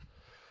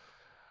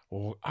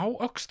og á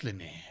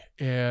öxlinni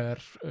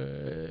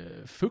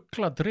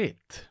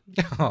fugladrit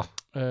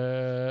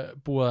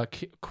búið að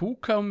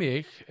kúka á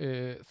mig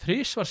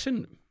 3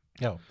 sinnum.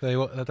 Já,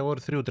 þetta voru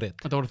 3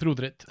 dritt. Þetta voru 3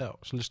 dritt. Já,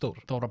 svolítið stór.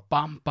 Þetta voru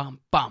bam,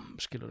 bam, bam,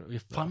 skilur.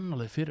 Ég fann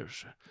alveg fyrir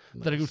þessu.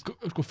 Þetta er ekki,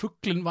 sko,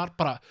 fuglinn var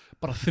bara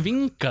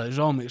þvingaði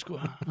þessu á mig, sko.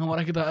 Þetta var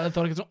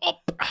ekkert svona,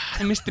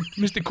 ég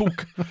misti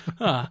kúk.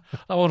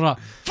 Það voru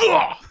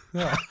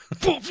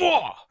svona,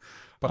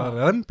 bara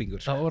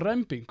rembingur. Það var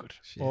rembingur.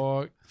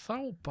 Og þá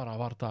bara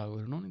var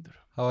dagurinn ónýtur.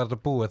 Það var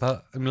þetta búið. Það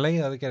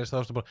leið að það gerist,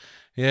 það varstu bara,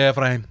 ég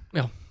frá heim.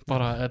 Já,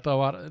 bara,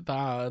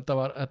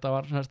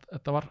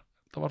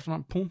 þetta var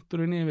svona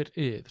punkturinn yfir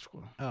yð, sko.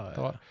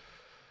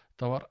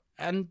 Það var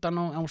endan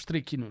á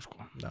strikinu, sko.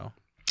 Já,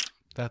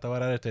 þetta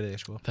var erfitt fyrir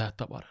þig, sko.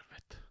 Þetta var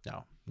erfitt. Já.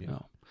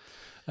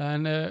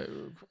 En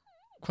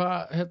hvað,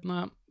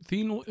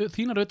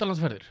 þínar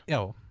utanlandsferðir?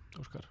 Já.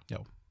 Óskar. Já.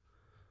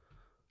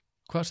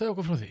 Hvað segðu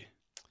okkur frá því?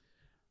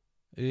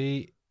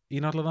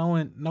 Í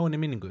náttúrulega náinni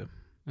minningu.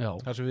 Já.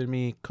 Þar sem við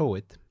erum í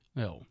COVID.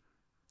 Já.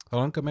 Þá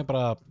langar mig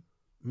bara að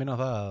minna á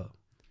það að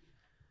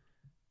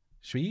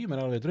Svíum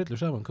alveg drullu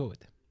saman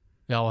COVID.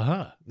 Já,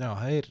 það? Já,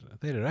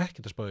 þeir eru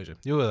ekkert að spá þessu.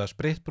 Jú, það er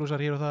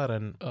spritbrúsar hér og þar,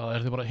 en... Já,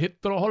 þið bara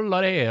hittar og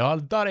hollari,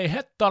 aldari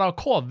hittar á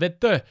COVID,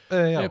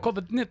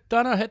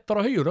 COVID-19 hittar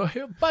á hýra,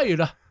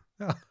 bæra.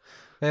 Já,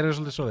 þeir eru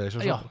svolítið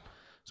svoleiðis.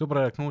 Svo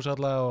bara knúsa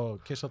alla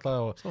og kissa alla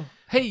og...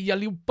 Heia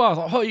ljúpa,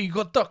 þá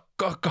hæga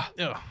dögga.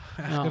 Já,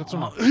 ekkert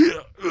svona.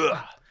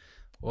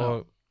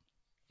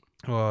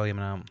 Og ég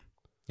meina,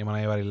 ég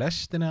var í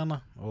lestinni hana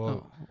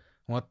og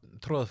hún var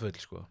tróðfull,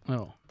 sko. Já.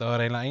 Það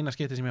var eiginlega eina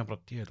skipti sem ég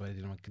bara, ég veit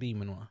hvað,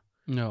 grími núna.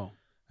 Já.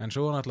 En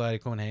svo náttúrulega er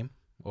ég komin heim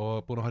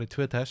og búin að fara í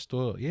 2 test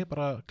og ég er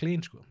bara clean,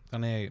 sko.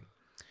 Þannig,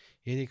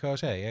 ég veit ekki hvað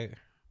að segja.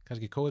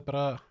 Kannski COVID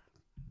bara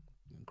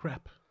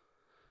crap.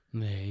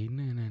 Nei.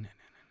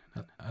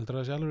 Heldur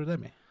það sé alveg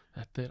dæmi?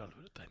 Þetta er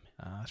alveg dæmi.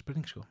 Það er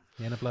spurning, sko.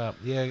 Ég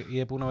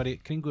er búin að vera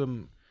í kringum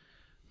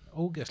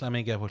ógeðslega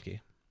mikið af fólki.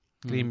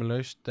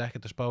 Grímulaust,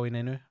 ekkert að spá í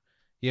neinu.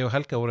 Ég og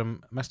Helga vorum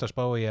mest að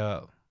spá í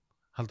að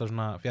halda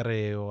svona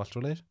fjarri og allt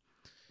svo leiðis.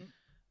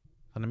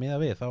 Þannig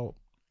miðað við, þá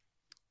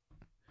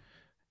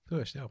þú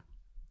veist, já,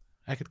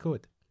 ekkert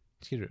COVID,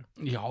 skilur þú?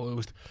 Já, þú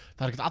veist,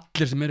 það er ekkert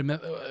allir sem eru með,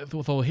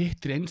 þú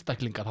hittir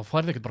einstaklinga, þá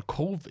færði ekkert bara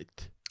COVID.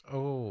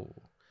 Þú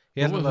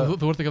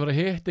ert ekki að vera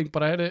hitting,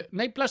 bara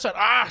nei, blessar,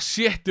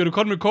 shit, þú eru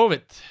konum með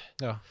COVID.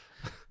 Já,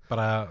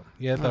 bara,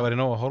 ég held að það væri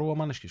nóg að horfa á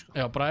manneski, sko.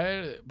 Já, bara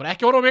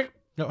ekki horfa á mig.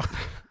 Já.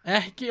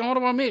 Ekki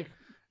horfa á mig.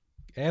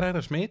 Er það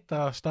að smita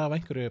staf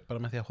einhverju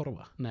bara með því að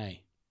horfa? Nei.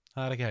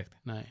 Það er ekki hægt.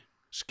 Nei,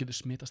 getur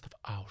smitast af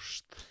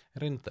ást.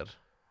 Reyndar,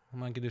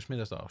 mann getur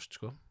smitast af ást,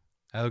 sko.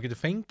 Eða þú getur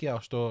fengið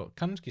ást og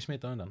kannski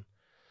smita undan.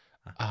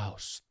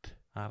 Ást.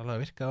 Það er alveg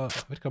að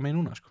virka á mig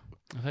núna, sko.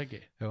 Það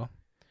ekki? Já.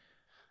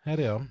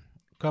 Herri, já.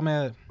 Hvað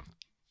með,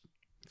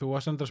 þú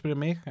varst að spyrja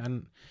mig, en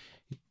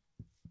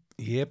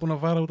ég er búin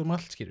að fara út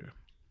allt, skilur.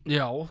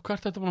 Já,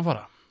 hvert er þetta búin að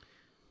fara?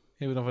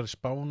 Ég er búin að fara í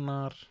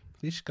Spánar,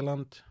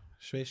 Þýskaland,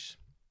 Sviss,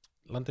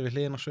 landið við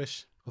hliðin á Sviss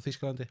og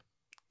Þýskalandi.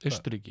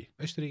 Austurríki,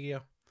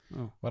 já.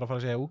 Var að fara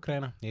að segja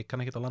Úkraína, ég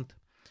kann ekki þetta land.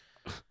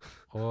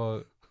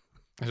 Og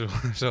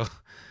svo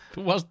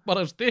þú varst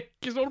bara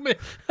Stykkishólmi.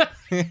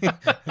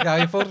 Já,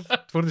 ég fór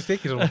til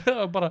Stykkishólmi.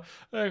 Bara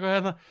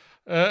eitthvað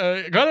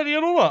hvað er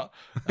ég núna?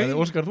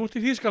 Óskar, þú ert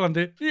í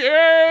Þýskalandi.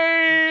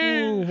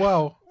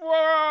 Wow,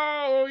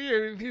 ég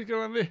er í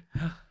Þýskalandi.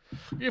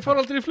 Ég fór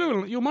aldrei í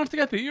flugvél. Jú, manstu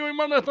ekki eftir? Jú, ég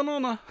man þetta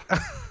núna.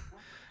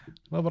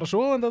 Það var bara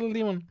sofandi allan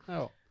tíman.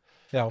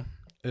 Já.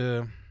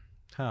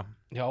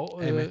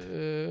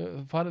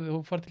 Þú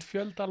farið til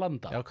fjölda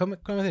landa. Já, hvað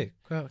með þig?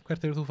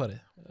 Hvert hefur þú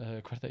farið?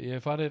 Ég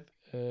hef farið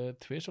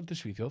 2 til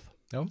Svíþjóð.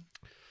 Já.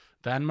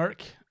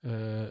 Danmark,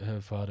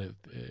 hef farið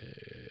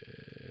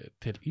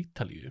til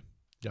Ítalíu.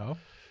 Já.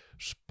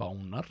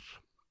 Spánar.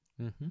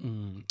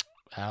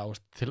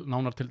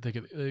 Nánar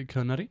tiltekið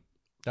Könari.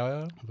 Já.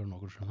 Það verður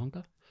nokkur sem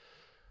þangað.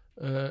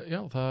 Já,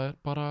 það er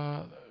bara,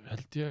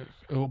 held ég,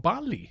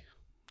 Bali,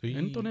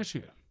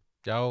 Indonésiu.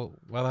 Já,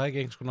 var það ekki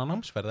einhvers konar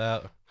námsferð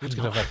eða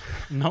útskiptaferð?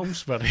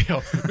 Námsferð, já.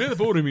 Við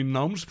fórum í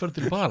námsferð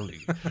til Bali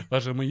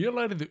þar sem ég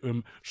læriði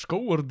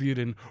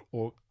skógardýrin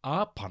og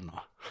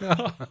apana.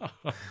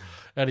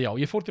 Já,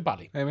 ég fór til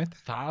Bali.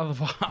 Það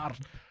var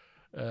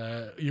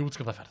í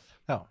útskiptaferð.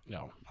 Já,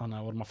 þannig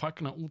að vorum að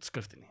fagna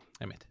útskriftinni.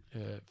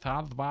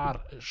 Það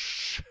var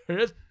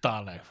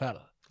söttaleg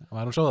ferð.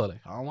 Var hún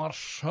sóðaleg? Hann var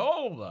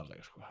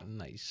sóðaleg, sko.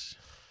 Nice.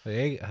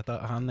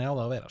 Hann er á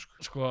það að vera, sko.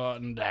 Sko,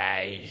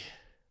 nei.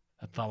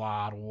 Þetta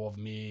var of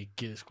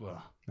mikið, sko.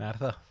 Er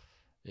það?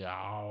 Já.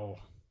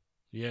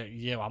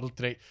 Ég hef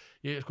aldrei,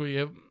 ég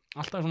hef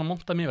alltaf svona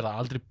montað mér það,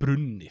 aldrei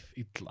brunnið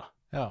illa.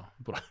 Já.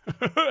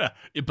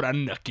 Ég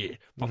brenni ekki.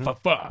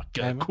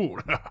 Get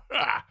cool.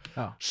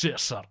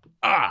 César.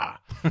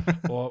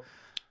 Og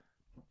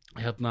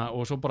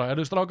og svo bara,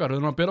 þið strákar,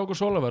 þau að bera okkur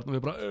sólarverð og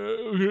við bara,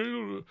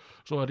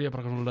 svo ég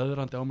bara svona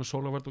leðrandi á mig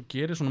sólarverð og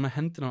gerir svona með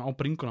hendina á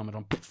bringuna á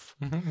mér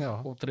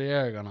og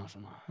drega hana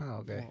svona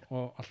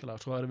og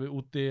alltaf, svo erum við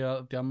úti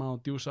að djama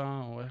og djúsa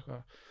og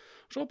eitthvað,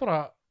 svo bara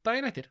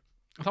daginn eftir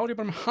þá er ég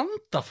bara með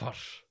handafar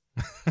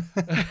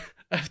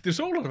eftir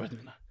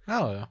sólarvörnina.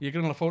 Já. Ég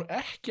greinlega fór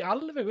ekki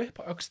alveg upp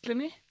á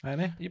öxlinni.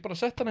 Nei. Ég bara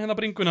sett hana hérna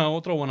bringuna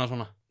og dró hana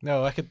svona. Já,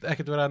 ekkert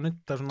verið að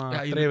nutta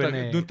svona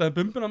dreifinni. Ég nutaði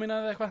bumbuna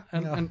mína eða eitthvað,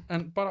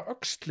 en bara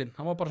öxlin,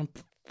 hann var bara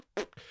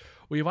svona,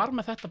 og ég var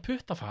með þetta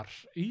puttafar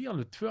í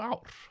alveg 2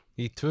 ár.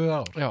 Í 2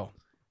 ár?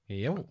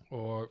 Já.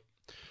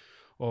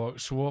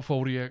 Og svo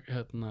fór ég,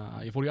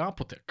 ég fór í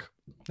apótek.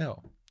 Já.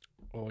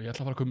 Og ég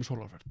ætla að fara að koma í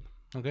sólarvörn.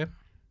 Ok.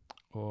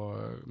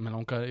 Og mér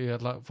langaði,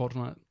 fór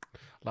svona,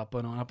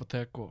 labbaði á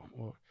apótek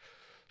og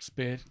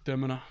spyr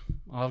dömuna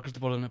á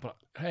afgreiðsluborðinu bara,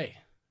 hey,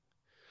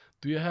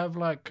 do you have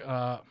like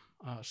a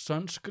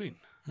sunscreen?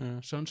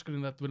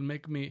 Sunscreen that will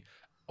make me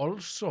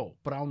also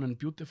brown and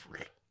beautiful.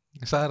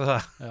 Ég sagði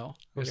það? Já,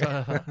 ég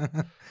sagði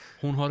það.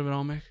 Hún horfir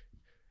á mig,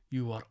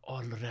 you are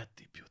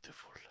already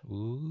beautiful.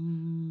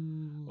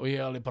 Og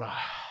ég alveg bara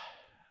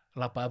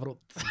labbaði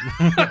brútt.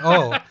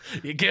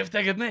 Ég gefti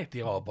ekkert neitt,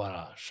 ég var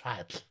bara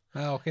sæl.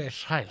 Já, ok.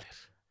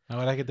 Sælir. Það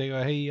var ekkert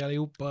eitthvað heia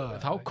júpa.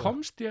 Þá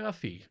komst ég að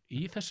því,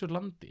 í þessu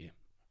landi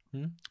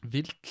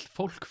vill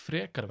fólk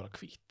frekar vera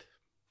hvít.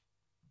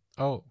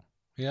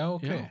 Já,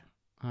 ok.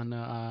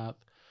 Þannig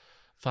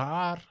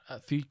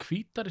að því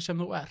hvítari sem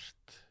þú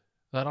ert,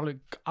 það er alveg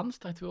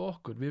andstætt við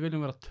okkur. Við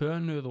viljum vera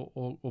tönuð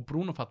og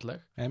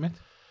brúnufalleg. Einmitt.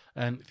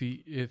 En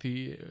því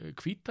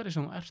hvítari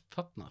sem þú ert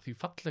þarna, því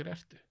fallegri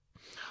ertu.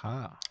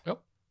 Já.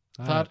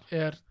 Þar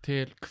er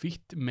til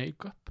hvít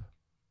make-up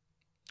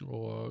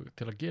og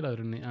til að gera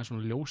þér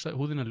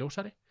húðina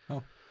ljósari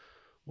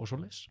og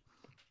svoleiðis.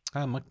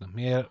 Það er magna.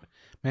 Mér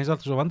finnst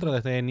alltaf svo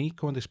vandræðilegt að ég er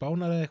nýkomandi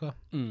Spánar eða eitthvað.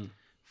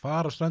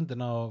 Fara á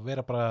ströndina og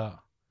vera bara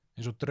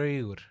eins og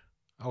draugur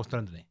á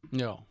ströndinni.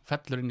 Já,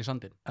 fellur inn í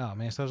sandinn. Já,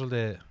 mér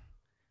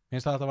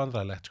finnst það alltaf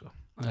vandræðilegt, sko.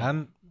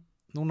 En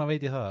núna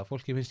veit ég það að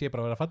fólki finnst ég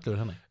bara að vera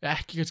fallegur þannig.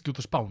 Ekki kannski út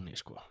á Spáni,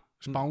 sko.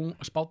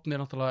 Spáni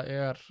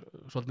náttúrulega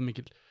svolítið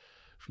mikil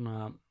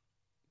svona,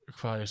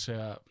 hvað ég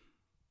segja,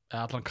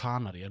 allan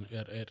Kanari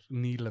er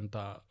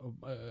nýlenda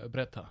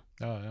Breta.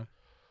 Já.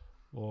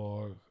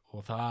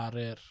 Og þar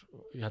ég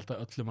held að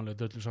öllum alveg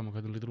döllu saman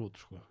hvernig hún lítur út,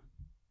 sko.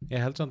 Ég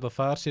held samt að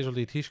þar sé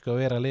svolítið í tísku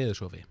að vera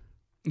leðursofi.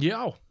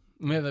 Já,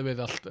 með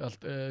allt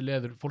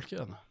leður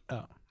fólkið þarna.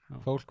 Já,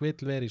 fólk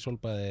vill vera í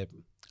sólbaði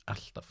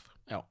alltaf.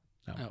 Já.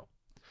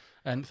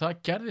 En það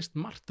gerðist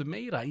margt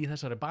meira í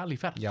þessari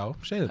Bali-ferð. Já,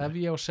 segðu það. Ef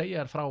ég á að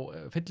segja þér frá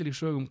fyllir í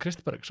sögum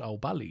Kristbergs á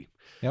Bali.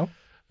 Já.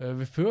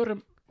 Við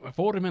fórum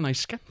hérna í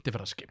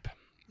skemmtiferðaskip.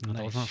 Það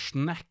var svona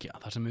snekkja,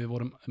 þar sem við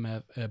vorum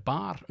með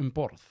bar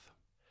borð.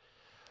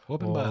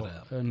 Opin bar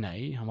eða?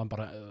 Nei,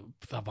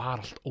 það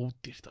var allt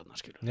ódýrt þarna,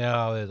 skilur. Já,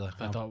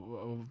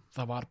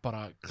 það var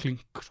bara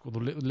klink, sko. Þú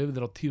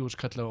lifðir á 10.000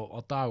 kalli á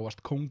dag og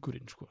varst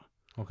kóngurinn, sko.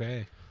 Ok.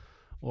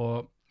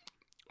 Og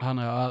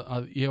þannig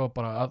að ég var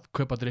bara að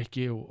kaupa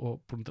drykki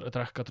og búin að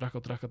drekka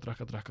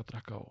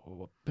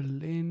og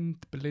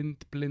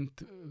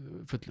blind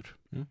fullur.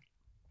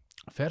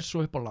 Fer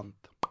svo upp á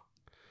land.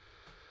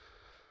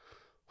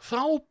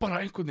 Þá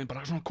bara einhvern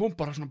veginn kom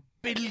bara svona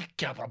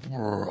bylgja bara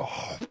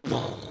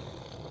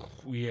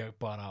og ég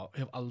bara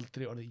hef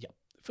aldrei orðið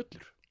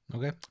fullur.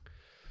 Ok.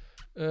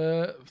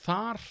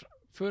 Þar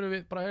förum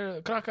við bara,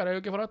 krakkar, ef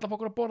ekki fara öll að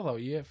fokkur að borða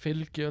og ég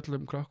fylgi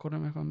öllum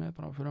krakkunum eitthvað með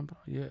bara,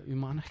 ég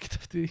man ekkert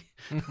eftir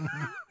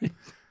því.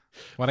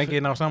 Var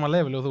enginn á sama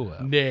level og þú?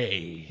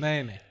 Nei.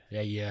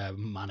 Ég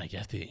man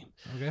ekki eftir því.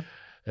 Ok.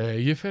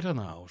 Ég fer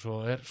hérna og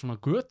svo er svona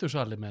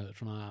götusali með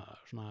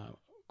svona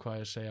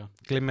hvað ég segja,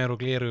 glimmer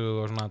og gliru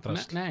og svona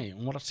drast. Nei,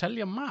 hún var að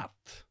selja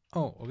mat.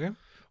 Ok.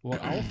 Og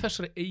á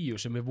þessari eyju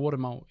sem við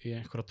vorum á í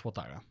einhverja 2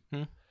 daga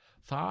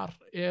þar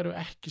eru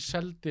ekki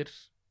seldir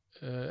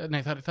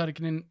það er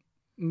ekki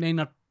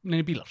neina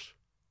bílar.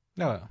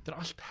 Já. Það er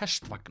allt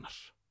hestvagnar.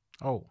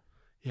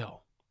 Já.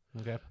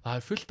 Okay. Það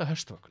er fullt af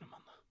hestvagnum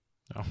hann.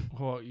 Já.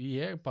 Og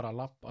ég bara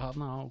lappa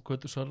hana á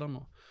götusölan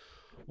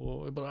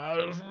og ég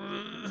bara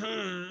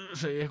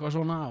segi eitthvað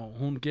svona og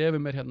hún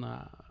gefur mér hérna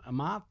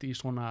mat í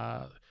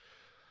svona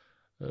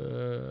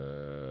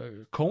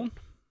kón.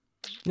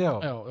 Já.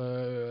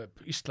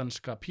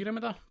 Íslenska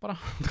píramída bara,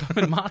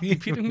 mat í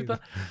píramída.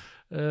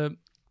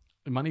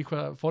 Manni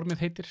hvað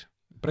formið heitir?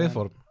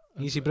 Breiðform.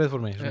 Ísi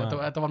breiðformi.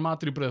 Þetta var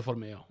matur í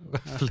breiðformi, já.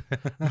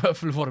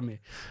 Vöflformi.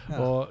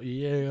 Og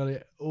ég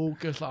er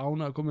ógeðslega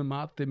ánægð að koma með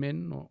mati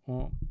minn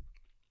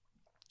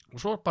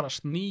og svo bara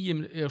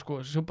snýjum,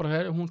 svo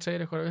bara hún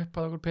segir eitthvað upp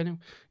að okkur pening,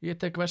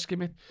 ég tek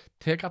veskið mitt,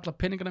 tek alla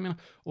peningana mína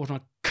og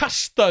svona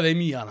kasta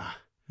þeim í hana.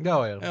 Já.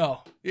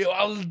 Ég hef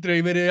aldrei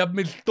verið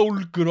jafnvel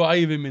dólgur á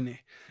ævi minni.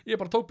 Ég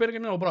bara tók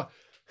peningana og bara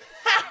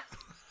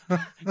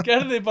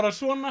gerði bara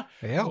svona.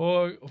 Já.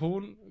 Og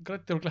hún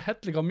grætti okkur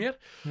helling á mér.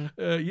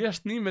 Ég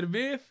sný mér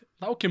við,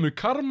 þá kemur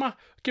karma,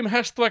 kemur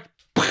hestvagn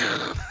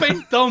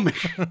beint á mig.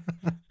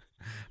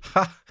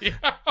 Já.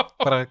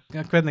 Bara,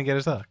 hvernig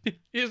gerist það?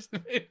 Ég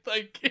veit það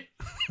ekki.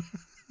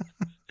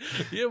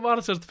 Ég var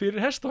sérst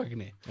fyrir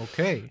hestvagni. Ok.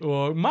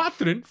 Og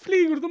maturinn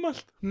flýgur út um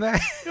allt. Nei.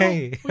 Já,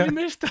 og ég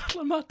misti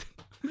allan matinn.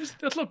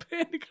 misti alltaf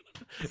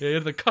peningana.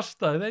 Ég að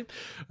kastaði þeim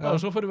og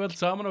svo fyrir við öll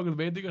saman á okkur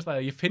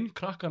veitingastæði. Ég finn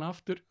krakkana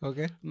aftur,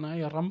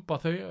 ég ramba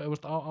þau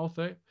á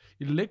þau.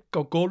 Ég ligg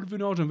á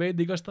gólfinu á þessum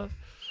veitingastæð.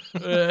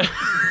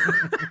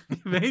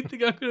 Ég veit ekki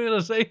hvað ég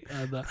að segja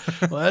þetta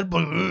og það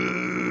bara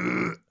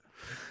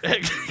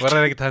Var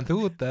það ekkert hendt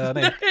út eða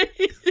nei?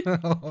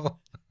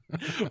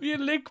 Og ég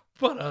ligg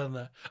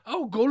bara á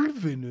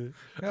gólfinu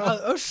að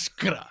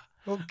öskra.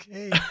 Og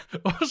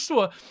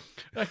svo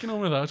ekki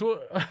nóg með það, svo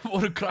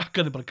voru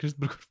krakkandi bara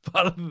Kristbergur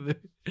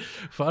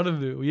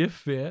farðu og ég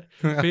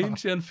finn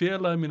síðan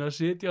félagi mín að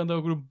sitja á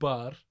okkur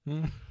bar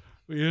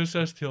og ég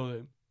sest hjá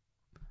þeim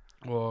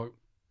og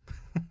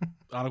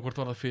annarkvort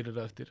var það fyrir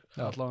eða eftir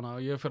allavega,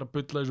 ég fer að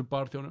bulla þessum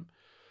barþjónum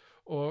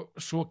og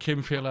svo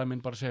kemur félagi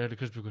minn bara að segja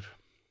Kristbergur,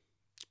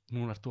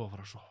 núna ert þú að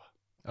fara að sofa.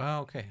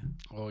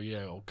 Og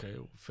ég og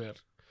fer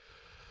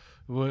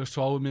og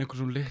sváum í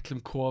einhversum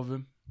litlum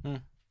kofum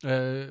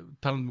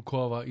talandi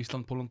kofa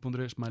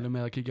Ísland.Poland.is, mælum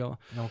með að kíkja á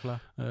það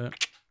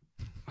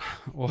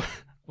og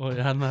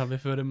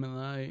við förum með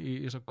það í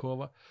þessa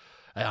kofa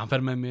hann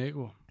fer með mig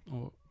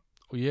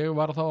og ég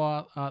var þá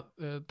að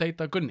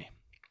deyta Gunni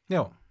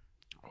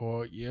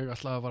og ég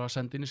ætlaði að fara að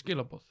senda inn í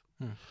skilaboð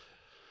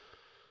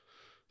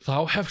þá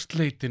hefst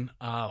leitin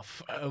af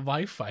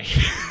Wi-Fi.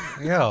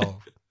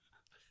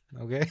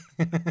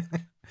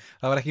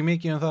 Það var ekki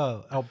mikið um það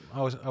á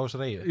þessu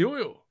reyju.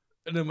 Jú,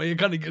 nema ég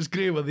kann ekki að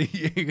skrifa því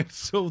ég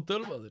svo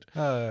tölvaður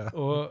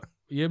og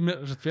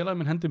félagi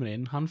minn hendi mér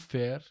inn, hann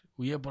fer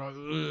og ég bara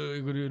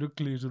einhverju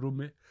rugli í þessu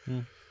rúmi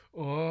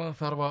og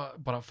þarf að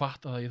bara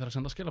fatta að ég þarf að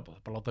senda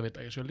skilaboð, bara láta vita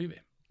að ég sé á lífi.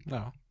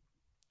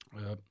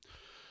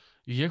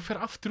 Ég fer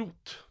aftur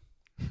út,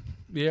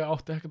 ég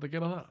átti ekkert að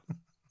gera það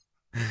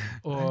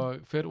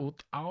og fer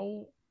út á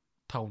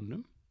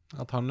Tánum,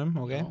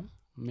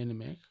 minni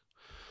mig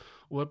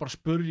og bara að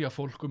spurja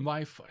fólk um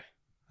Wi-Fi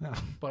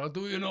bara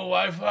do you know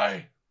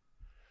Wi-Fi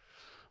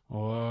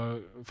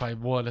og fæ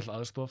voða litla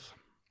aðstoð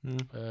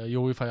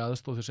ég fæ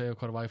aðstoð til að segja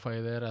hvað Wi-Fi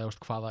eða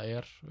hvað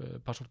það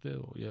passvortið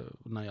og ég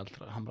næ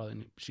aldrei hamraði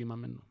inn í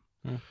síman minn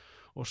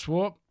og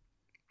svo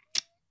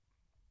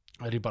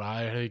ég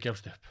bara, ég hefði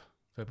gefst upp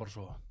þau bara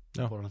svo,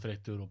 fór hann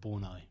þreyttur og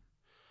búin að því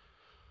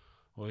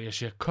og ég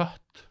sé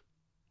kött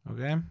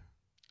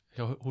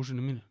hjá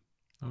húsinu mínu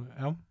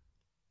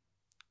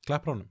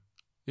Klappar honum?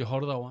 Ég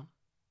horfði á hann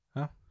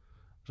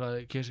og sagði,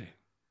 Kessi,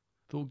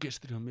 þú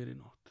gistir hjá mér í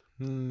nótt.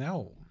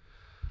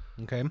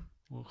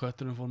 Og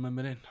kötturinn fór með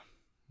mér inn.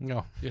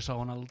 Ég sá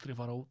hann aldrei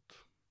fara út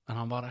en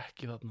hann var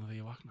ekki þarna þegar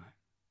ég vaknaði.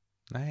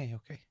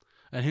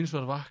 En hins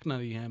vegar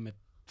vaknaði ég með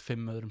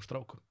 5 öðrum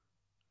strákum.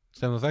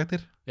 Sem þú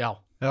þekktir? Já,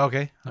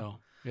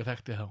 ég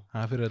þekkti þá.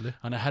 Það fyrir öllu.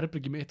 Þannig að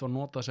herbergi mitt var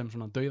notað sem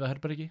svona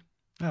dauðaherbergi.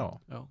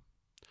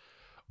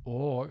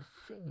 Og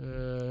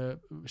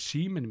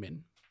síminn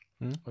minn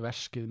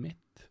veskið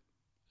mitt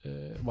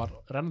var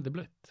rennandi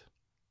blautt.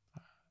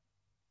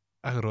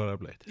 Akkur var það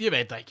blautt? Ég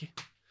veit það ekki.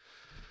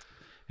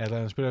 Ég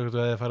ætlaði að spyrja hvort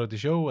þú hefði farið út í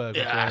sjó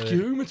ekki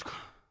hugmynd sko.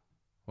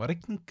 Var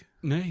rigning?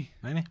 Nei.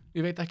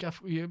 Ég veit ekki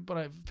ég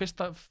bara,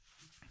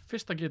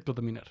 fyrsta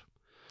getgóta mín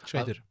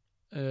Sveitur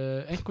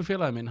einhver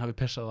félagi minn hafi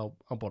pissað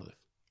á borðið.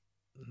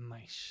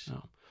 Nice.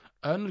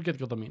 Önnur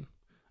getgóta mín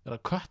að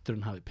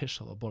kötturinn hafi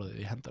pissað á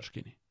borðið í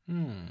hendarskinni.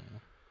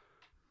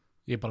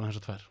 Ég bara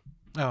þess að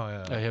 2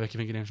 ég hef ekki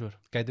fengið eins og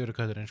gæti verið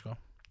kötturinn sko.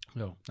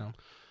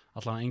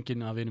 Allan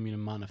enginn af vinum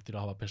mínum mann eftir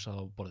að hafa pissað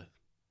á borðið.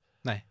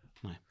 Nei.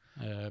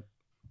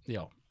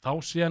 Þá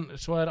síðan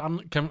svo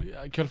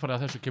kjölfarið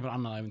að þessu kemur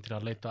annað ævintýri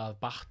að leita að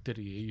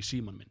batteri í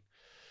síman minn.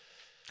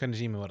 Hvernig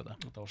sími var þetta?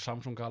 Þetta var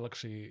Samsung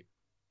Galaxy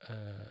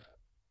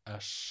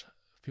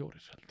S4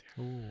 held ég.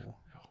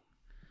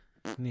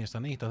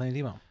 Nýjasta nýtt á þeim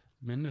tíma?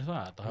 Minnir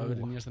það, þetta hafi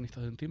verið nýjasta nýtt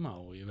á þeim tíma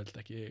og ég vildi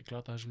ekki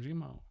glata þessum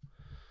síma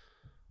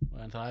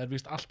en það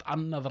víst allt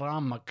annað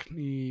rafmagn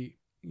í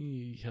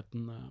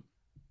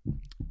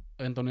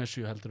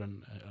Indonésiu heldur en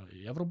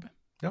í Evrópu.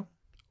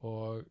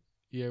 Og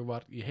ég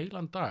var í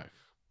heilan dag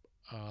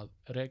að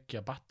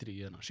rekja batteri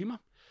í þennan síma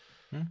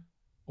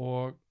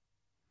og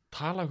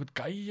tala um einhvern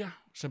gæja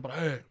sem bara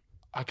hey,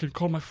 I can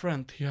call my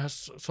friend, he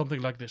has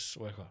something like this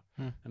og eitthvað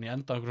en ég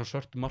endaði einhverjum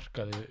svörtu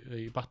markaði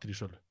í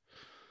batterísölu.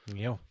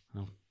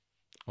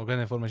 Og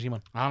hvernig fór með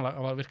síman? Hann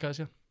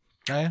virkaði síðan.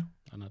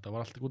 Þannig að þetta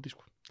var allt í gúti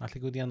sko. Allt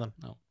í gúti í endan?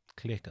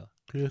 Klikkað.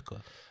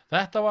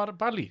 Þetta var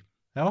Bali.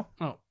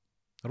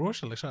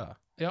 Rosaleg saga.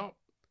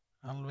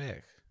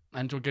 Alveg.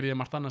 En svo gerði ég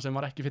margt annað sem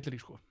var ekki fyllir í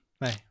sko.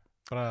 Nei,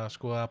 bara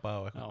skoða apa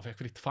og eitthvað. Fekk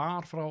fritt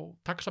far frá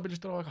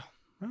taxabilistur og eitthvað.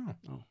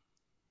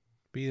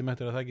 Bíðum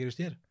eftir að það gerist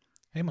þér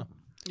heima.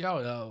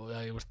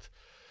 Ég veist.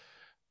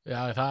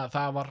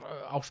 Það var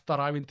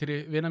ástarævintýri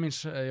vina míns.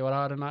 Ég var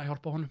að reyna að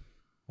hjálpa honum.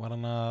 Var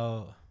hann að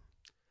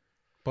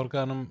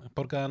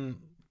borgaðan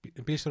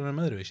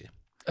bílstjórunum öðruvísi?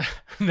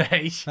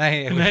 Nei.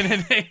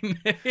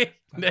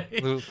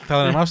 Þú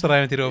talaði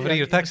ástaræfintýri og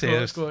fríur taxi.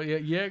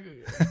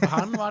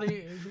 Hann var í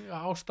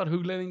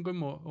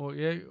ástarhugleiðingum og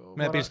ég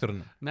með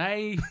bílstjórunum.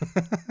 Nei.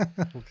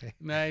 Okay.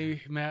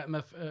 Nei,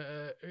 með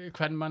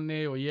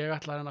kvenmanni og ég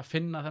ætlaði að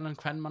finna þennan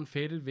kvenmann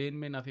fyrir vin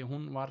minna því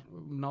hún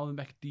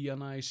náðum ekki í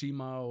hana í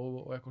síma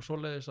og eitthvað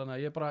svoleiðis, þannig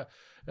að ég bara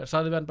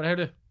sagði við hann bara,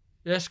 heyrðu,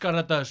 ég skal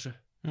redda þessu.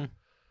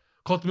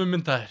 Kottum við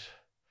myndaðir.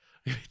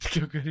 Ég veit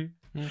ekki okkur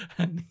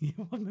en ég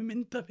var með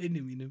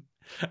myndafinni mínum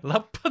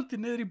lappandi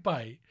niður í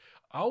bæ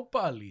á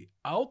Bali,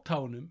 á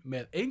tánum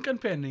með engan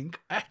penning,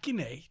 ekki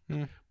neitt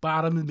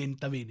bara með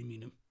myndafinni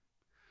mínum.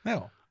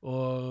 Já.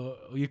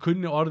 Og ég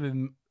kunni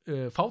orðið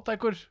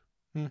fátækur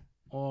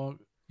og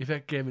ég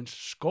fekk gefins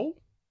skó.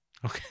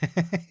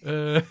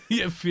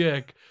 Ég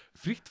fekk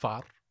frítt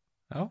far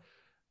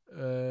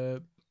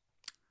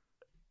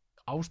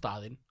á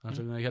staðinn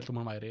þannig að ég held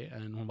hún væri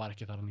en hún var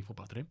ekki þar hann í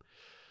fótboltatrim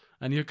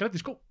en ég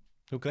græddi skó.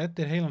 Þú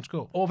græddir heilan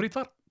skó og frítt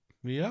far.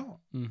 Já.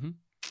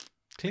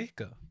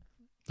 Klikkað.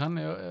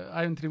 Þannig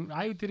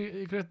ævintýri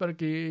í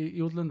Kristbergi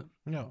í útlöndum.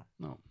 Já.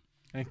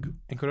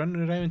 Einhver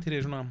önnur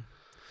ævintýri svona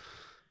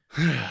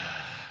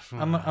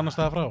annar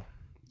staða frá.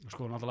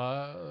 Sko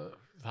náttúrulega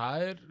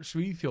það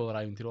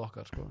Svíþjóðarævintýri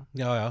okkar sko.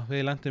 Já,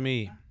 við lendum í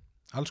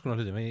alls konar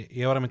hlutum.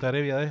 Ég var að mynda að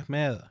rifja það upp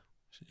með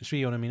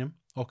svíjónum mínum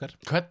okkar.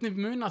 Hvernig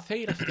muna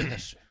þeir eftir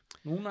þessu?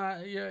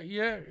 Núna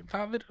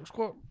það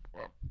sko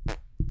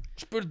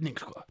spurning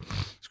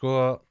sko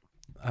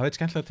það veit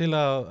skemmtilega til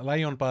að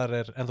Lion Bar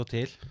ennþá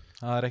til,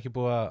 hann er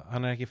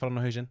ekki farin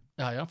á hausinn.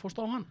 Já,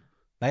 fórstu á hann?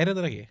 Nei,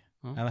 reyndar ekki,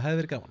 en það hefði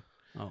verið gaman.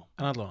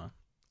 En allavega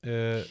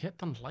hét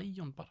hann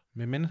Lion Bar?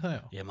 Mér minnir það,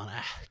 já. Ég man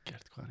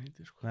ekkert hvað hann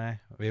heitir sko. Nei,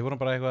 við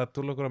vorum bara eitthvað að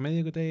dúlla okkur á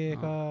miðvikudegi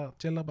eitthvað að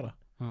chilla bara.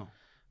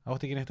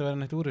 Átti ekki neitt að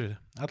vera neitt úr þessu,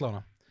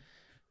 allavega.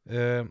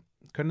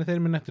 Hvernig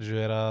þeir minn eftir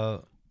þessu að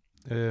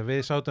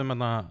við sátum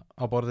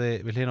á borði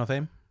við hlýna á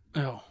þeim.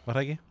 Já. Var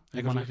það ekki?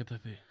 Ég man ekkert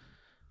eftir því.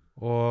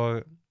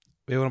 Og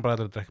við vorum bara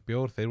allir að drekka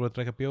bjór, þeir voru að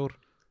drekka bjór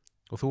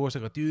og þú varst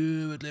eitthvað,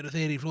 djúvill eru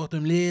þeir í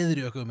flottum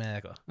leðurjökum eða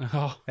eitthvað.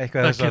 Já,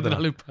 eitthvað það getur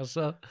alveg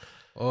passað.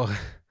 Og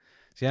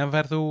síðan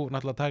ferð þú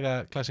náttúrulega að taka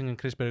klassingin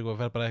Kristberg og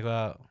ferð bara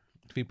eitthvað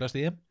fíblast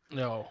í þeim.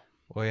 Já.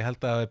 Og ég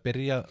held að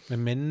við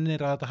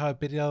minnir að þetta hafi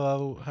byrjað að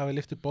þú hafi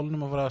lyftið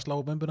bólnum og fara að slá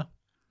bömbuna.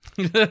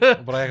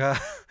 Og bara eitthvað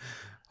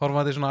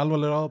horfaði svona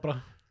alvarlegur á það bara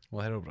og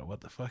þeir eru bara, what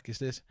the fuck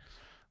is this?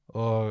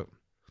 Og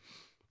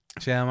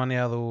síðan man ég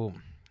að þú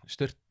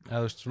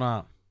svona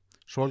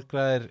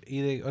svolgraðir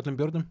í þig öllum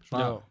björnum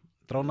svona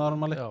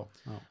dránaðarmáli og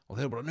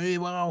þeir eru bara, nöi,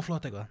 vá,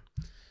 flott eitthvað.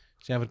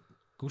 Síðan fyrir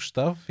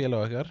Gustaf, félag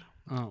okkar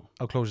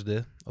á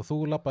klósitið og þú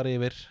lappar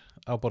yfir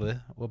á borðið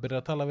og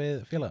byrjar að tala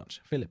við félagans,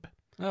 Filip.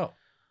 Já.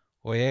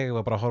 Og ég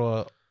var bara að horfa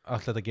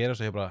allt þetta að gera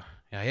og ég bara,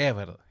 já, ég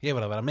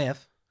verð að vera með.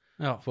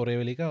 Já. Fór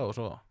yfir líka og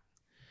svo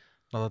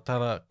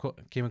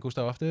kemur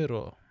Gustaf aftur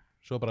og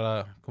svo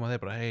bara koma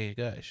þeir bara, hey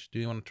guys, do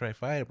you want to try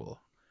Fireball?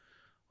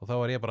 Og þá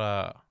var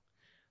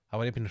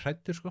ég pínu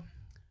hræddur sko.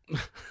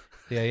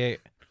 Því að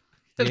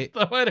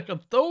það væri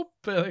eitthvað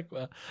dóp eða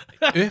eitthvað.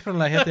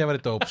 Upprunalega hélt ég að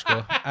væri dóp sko.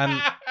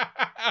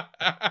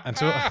 En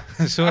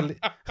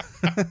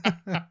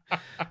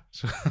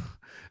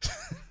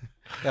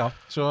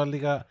svo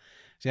líka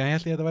síðan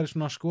held ég að þetta væri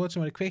svona skot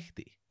sem væri kveikt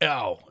í. Já,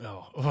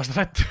 og varst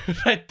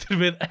hræddur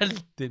við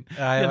eldin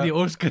hérna í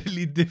Óskari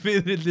lítið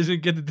fyririldi sem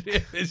getur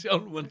drefið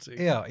sjálfan sig.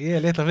 Já, ég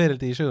er litla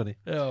fyririldi í sögunni.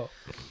 Já.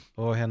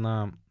 Og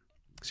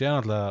síðan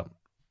alltaf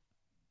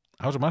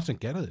House of Martin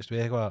gerðist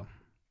við eitthvað.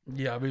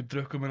 Já, við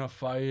drukkum hérna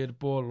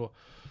Fireball og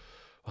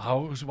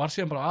það var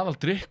síðan bara aðal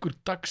drykkur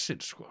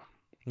dagsins sko.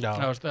 Já.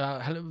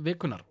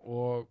 Vikunar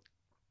og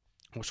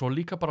svo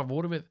líka bara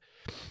vorum við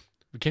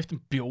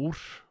keyptum bjór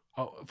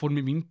fórum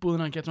í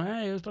vínbúðina og getum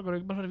ég strakkar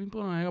ekki bara fara í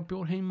vínbúðina og eiga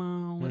bjór heima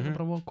og þetta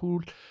bara var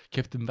cool.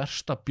 Keyptum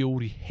versta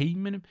bjór í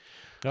heiminum.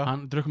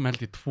 Hann drukkum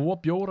held í 2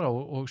 bjóra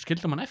og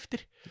skildum hann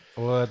eftir.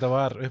 Og þetta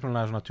var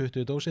upprunalega svona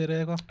 20 dósir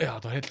eða eitthvað? Já,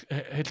 þetta var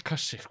heil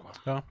kassi sko.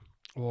 Já.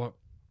 Og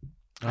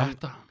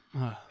þetta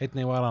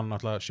einnig var hann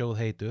náttúrulega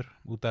sjóðheitur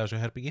út af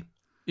þessu herbyggi.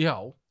 Já.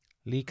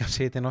 Líka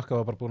sitin okkar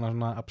var bara búin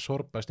að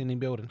absorbast inn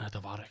í bjórin. Þetta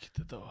var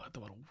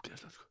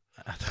ógeðslegt sko.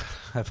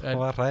 Þetta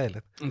var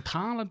hræðilegt. En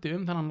talandi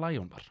þennan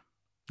Lion Bar.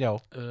 Já.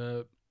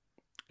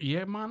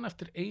 Ég man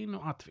eftir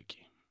einu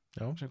atviki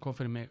sem kom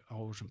fyrir mig á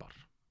þessum bar.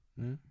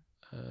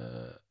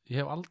 Ég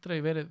hef aldrei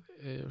verið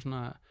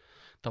svona,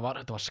 þetta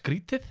var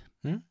skrítið.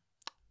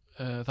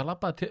 Það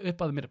labbaði upp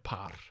að mér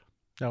par.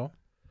 Já.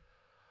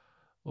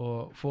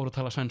 Og fór að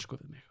tala sænsku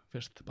við mig.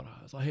 Fyrst bara,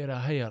 það heyra,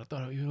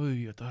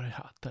 það er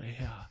hattari,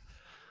 já.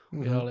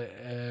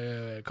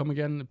 Come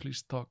again,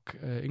 please talk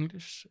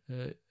English.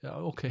 Yeah,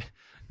 okay.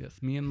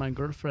 Yes, me and my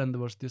girlfriend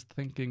was just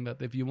thinking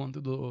that if you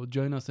wanted to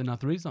join us in a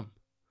threesome.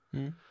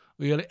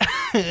 Og ég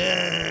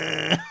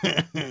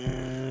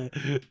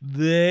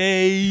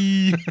nei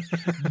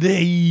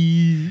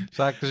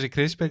Sagt þessi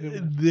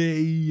Kristbergur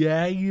nei,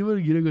 ég var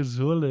ekki eitthvað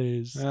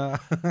svoleiðis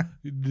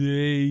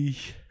nei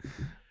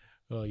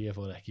og ég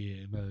fór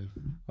ekki með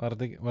Var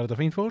þetta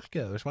fínt fólk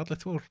eða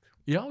svallegt fólk?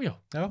 Já,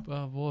 það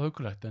var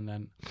hugulegt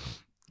en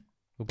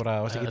Þú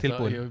bara varst ekki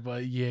tilbúin.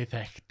 Ég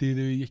þekkti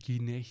þau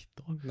ekki neitt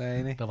og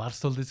Nei. það var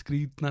svolítið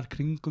skrýtnar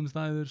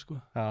kringumstæður sko.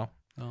 Já.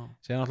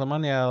 Síðan alltaf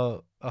manni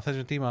að á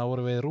þessum tíma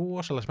voru við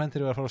rosalega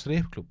spenntir við að fara á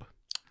strippklúbb.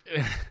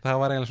 Það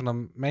var eiginlega svona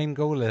main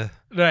goalið.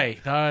 Nei,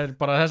 það er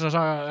bara þess að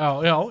saga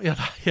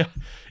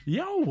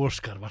já,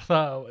 Óskar, var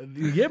það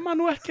ég man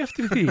nú ekki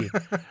eftir því.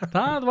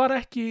 Það var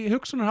ekki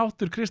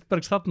hugsunarháttur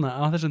Kristbergs þarna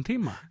á þessum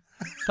tíma.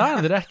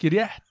 Það er ekki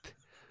rétt.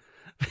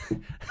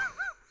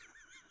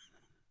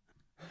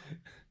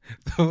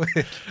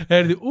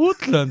 Erði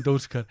útlönd,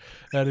 Óskar?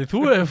 Þú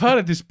hefur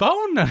farið til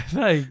Spánar,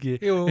 það ekki?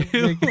 Jú,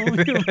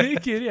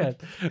 mikið rétt.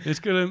 Við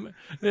skulum,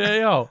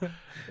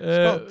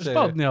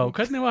 Spán, já,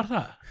 hvernig var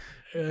það?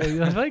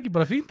 Það er ekki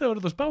bara fínt að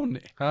vera þetta á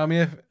Spáni. Það var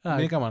mjög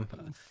gaman.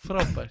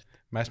 Frábært.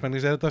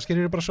 Mestmægnis er þetta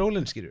skýrur bara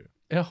sólinn, skýrur.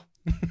 Já.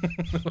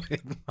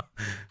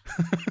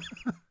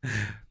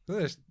 Þú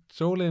veist,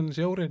 sólinn,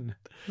 sjórinn.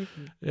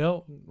 Já.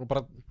 Og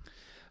bara,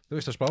 þú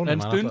veist, á Spáni. En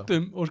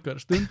stundum, Óskar,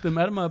 stundum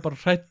er maður bara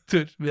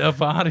hrættur við að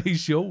fara í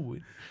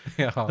sjóin.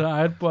 Já. Það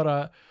er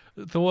bara,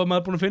 þó að maður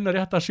er búin að finna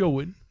rétta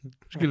sjóin,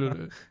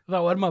 skilur, þá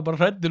er maður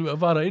bara hrættur við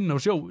að fara inn á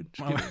sjóin,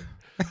 skilur.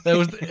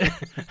 Það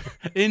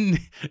inn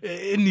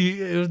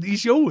í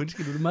sjóin,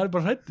 skilur, maður er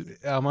bara hrættur.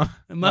 Já,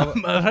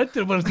 maður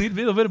hrættur bara snýr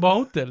við og verið á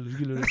hótel,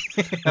 skilur.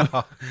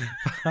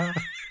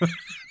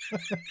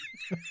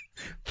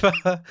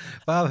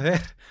 Það er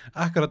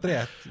akkurat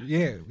rétt.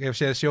 Ég hef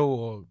séð sjó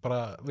og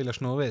bara vilja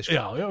snúa við, sko.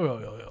 Já. Og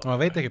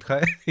maður veit ekkert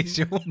hvað er í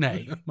sjón.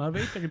 Nei, maður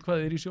veit ekkert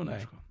hvað er í sjón,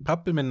 sko.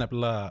 Pabbi minn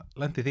nefnilega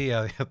lendi því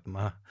að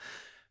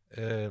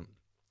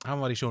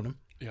hann var í sjónum.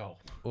 Já,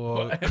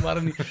 og var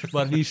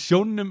hann í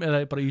sjónum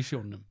eða bara í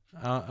sjónum?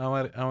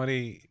 Hann var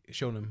í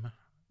sjónum,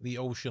 the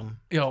ocean.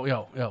 Já, ok,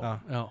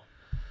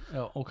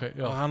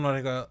 já. Og hann var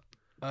eitthvað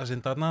að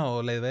synda þarna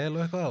og leið vel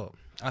og eitthvað og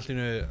allt í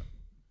einu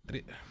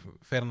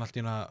fer hann allt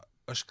í einu að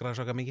öskra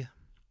svaka mikið.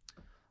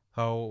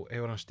 Þá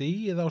hefur hann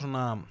stigið á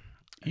svona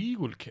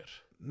ígulker?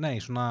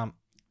 Nei, svona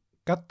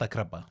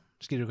gaddakrabba,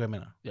 skilur þú hvað ég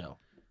meina? Já.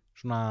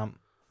 Svona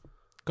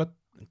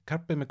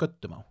krabbi með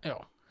göddum á. Já.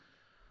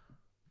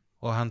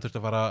 Og hann þurfti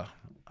að fara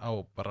á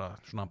bara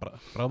svona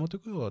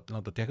bráðmóttöku og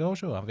láta tekka á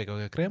sig og hann fekk á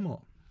því að krem og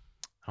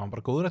hann var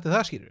bara góður eftir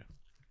það, skýrur.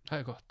 Það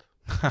er gott.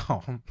 Já.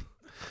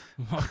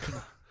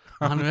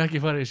 Hann hefur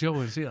ekki farið í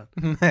sjóin síðan.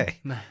 Nei.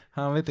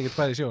 Hann veit ekki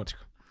farið í sjóin,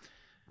 sko.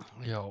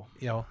 Já.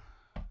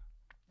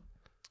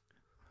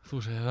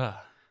 Þú segir það.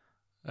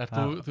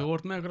 Þú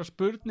vart með einhverja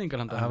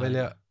spurningar hann. Það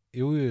vilja,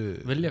 jú.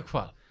 Vilja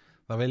hvað?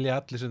 Það vilja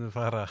allir sem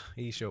fara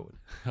í sjóin.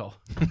 Já,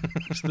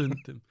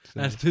 stundum.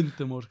 En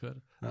stundum, Óskar,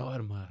 þá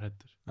er maður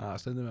hræddur.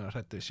 Já, stundum er maður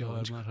hræddur við sjóin.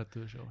 Já, maður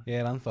hræddur við sjóin. Ég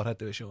er ennþá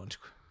hræddur við sjóin,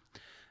 sko.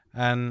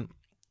 En,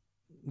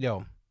 já.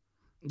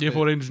 Ég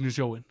fór einu sinni í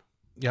sjóin.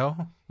 Já?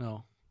 Já,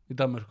 í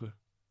Danmörku.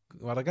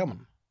 Var það gaman?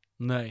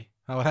 Nei.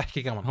 Það var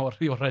ekki gaman?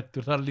 Ég var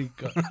hræddur þar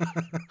líka.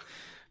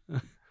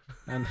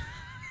 En,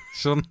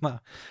 svona,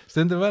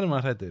 stundum verður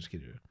maður hræddur,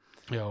 skilur við.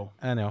 Já.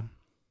 En já,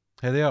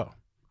 heiði já.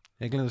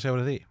 Ég glemdi að segja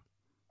fyrir því.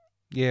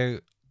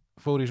 Ég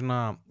fór í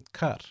svona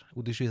kar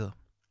út í Svíða.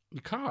 Í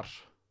kar?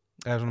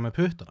 Eða svona með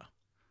puttana.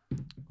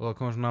 Og það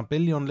kom svona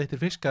biljón litir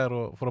fiskar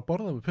og fór að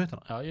borða með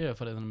puttana. Já, ég hef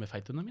farið þannig með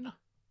fætuna mína.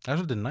 Það er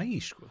svolítið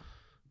næs, sko.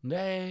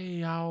 Nei,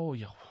 já.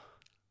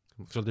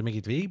 Svolítið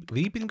mikið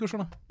víbingur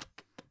svona.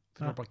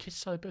 Það var bara að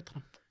kissa í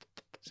puttana.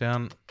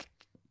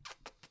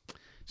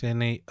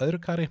 Síðan í öðru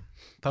kari,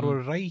 þar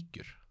voru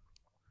rækjur.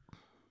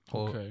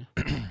 Og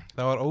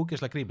það var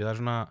ógeðslega grípið. Það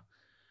er svona,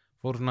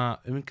 fór svona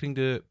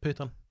umkringdu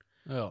puttan.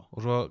 Já. Og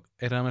svo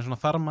er það með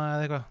svona þarma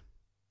eða eitthvað.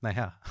 Nei,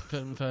 já.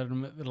 Það er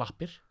með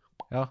lappir.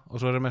 Já, og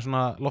svo er það með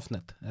svona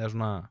loftnet eða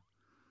svona.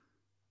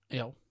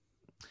 Já.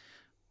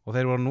 Og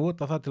þeir voru að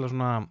nota það til að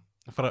svona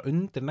fara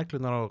undir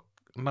neglunar og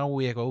ná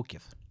í eitthvað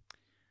ógeð.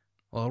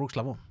 Og það var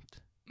úkslega vont.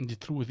 Ég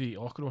trúi því,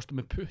 okkur varstu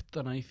með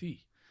puttana í því.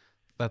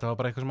 Þetta var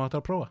bara eitthvað sem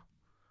átti að prófa.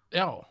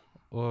 Já.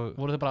 Og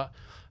voru þeir bara,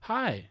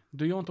 hi,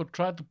 do you want to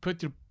try to put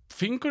your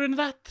finger in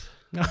that?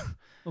 Já.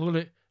 Og þú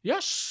veist,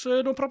 yes,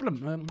 no problem.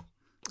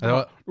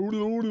 Svona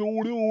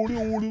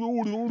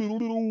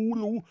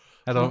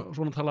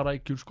tala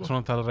rækjur, sko.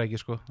 Svona tala rækjur,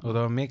 sko. Og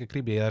það var mega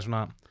creepy. Það er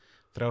svona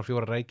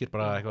 3-4 rækjur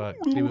bara eitthvað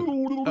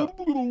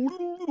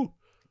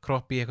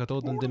kropp í eitthvað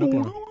dótandi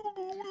nuglunum.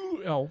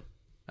 Já.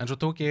 En svo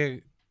tók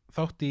ég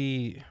þátt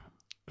í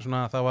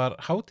svona, það var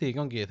hátíð í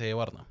gangi þegar ég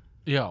var þarna.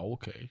 Já,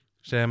 ok.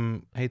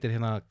 Sem heitir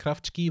hérna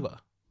kraftskífa.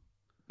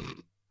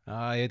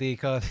 Já, ég veit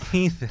ekki hvað það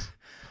heitir.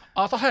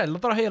 Að það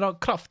heldur að heyra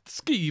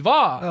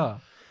kraftskífa. Já.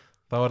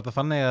 Þá var þetta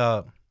þannig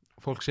að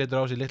fólk setur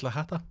á sig litla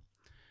hatta.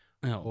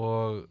 Já.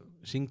 Og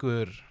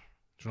syngur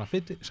svona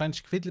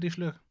sænsk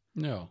fylliríslög.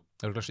 Já.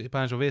 Það eru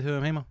svipað eins og við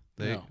höfum heima.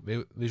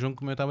 Við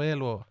sungum þetta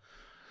vel og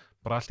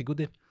bara allt í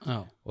gúti. Já.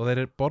 Og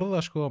þeir borða,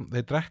 sko,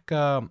 þeir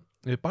drekka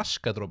við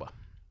baskadrópa.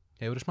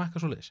 Hefur þið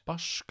smakkað svoleiðis?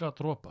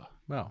 Baskadrópa?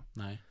 Já.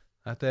 Nei.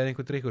 Þetta er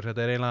einhver drykkur.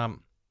 Þetta er eiginlega,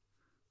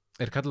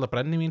 er kallað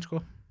brennivín, sko.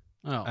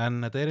 Já. En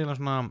þetta er eiginlega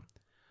svona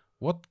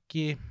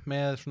vodki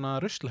með svona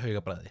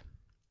ruslahaugabræði.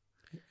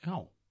 Já.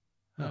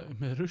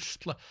 Með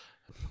rusla.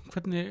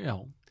 Hvernig, já.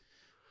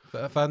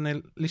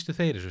 þannig lístu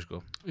þeir þessu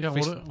sko. Já,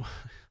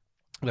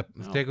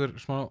 tekur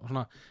smá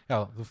svona, já,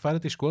 þú færið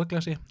þetta í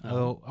skoðglasi að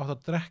þú átt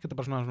að drekka þetta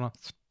bara svona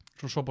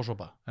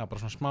sopa. Já,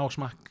 bara svona smá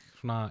smakk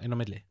svona inn á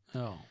milli.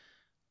 Já.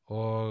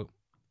 Og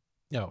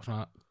já,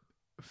 svona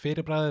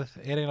fyrirbragðið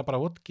eiginlega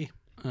bara vodki.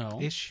 Já.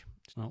 Ish.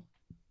 Já.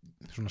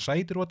 Svona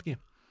sætur vodki.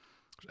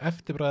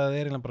 Eftirbragðið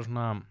eiginlega bara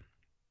svona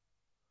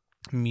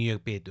mjög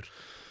bitur.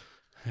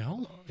 Já.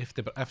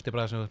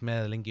 Eftirbragðið sem þú ert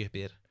með lengi upp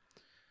í þér.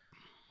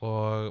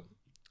 Og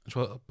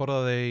svo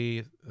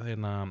borðaðu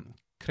þau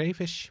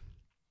crayfish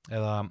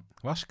eða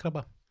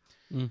vasskrabba.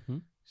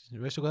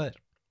 Veistu hvað það er?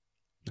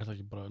 Er það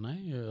ekki bara, nei,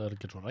 það er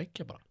ekki svo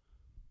rækja bara.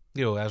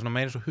 Jú, eða svona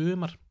meira svo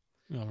humar.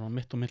 Já, svona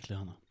mitt og milli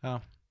hana. Já.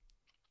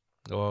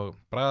 Og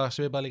bragða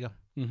svipað líka.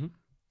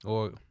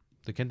 Og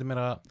þau kenndi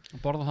mér að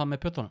borða það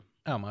með pötunum.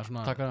 Já, maður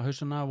svona taka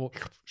hausinn af og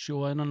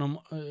sjóa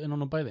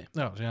innan bæði.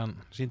 Já, síðan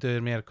sýndu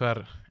þau mér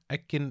hvar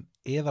eggin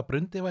eða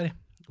brundi væri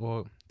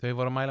og þau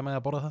voru að mæla með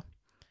að borða það.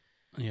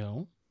 Já.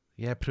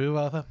 Ég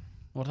pröfaði það.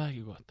 Var það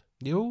ekki gott?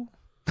 Jú.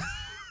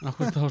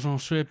 Nákvæmst það var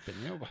svona svipin.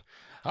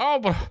 Það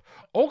var bara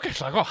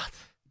ógeðslega gott.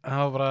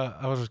 Það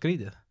var svo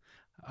skrítið.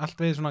 Allt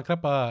við svona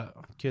krabba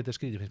kjötið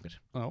skrítið finnst mér.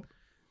 Já.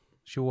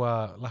 Sjúa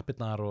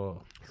lappirnar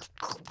og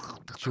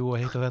sjúa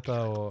hitt og þetta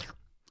og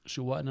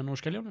sjúa innan úr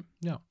skeljónum.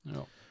 Já.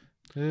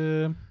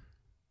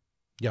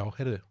 Já,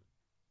 heyrðu.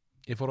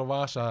 Ég fór á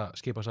Vasa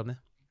skipasafnið.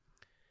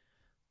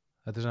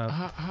 Þetta er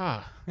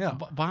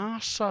svona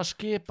Vasa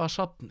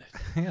skipasafnið.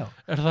 Já.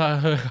 Er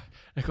það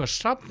eitthvað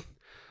safn?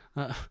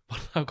 Var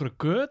það eitthvað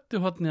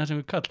götu hotni sem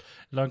við kall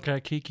langar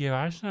að kíkja í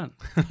Vasan?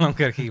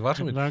 Langar að kíkja í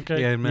Vasan?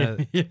 Ég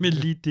er með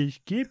lítið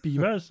skip í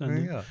Vasan.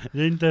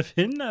 Reyndi að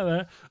finna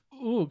það.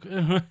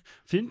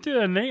 Fyndu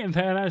það en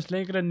það er aðeins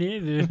lengra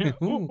niður.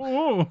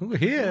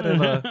 Hér er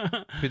það.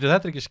 Þetta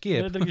er ekki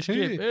skip. Þetta er ekki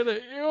skip.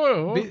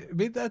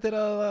 Þetta er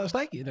að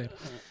stæki.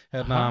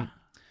 Þetta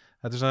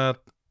er svona,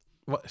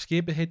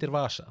 skipið heitir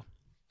Vasa.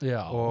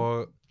 Já.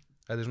 Og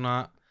þetta er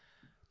svona,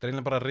 þetta er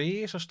eiginlega bara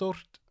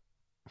risastórt,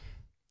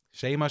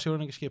 segjum að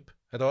sjóræningaskip.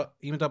 Þetta var,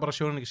 ímyndaði bara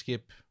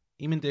sjóræningaskip,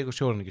 ímyndið ykkur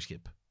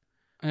sjóræningaskip.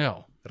 Já.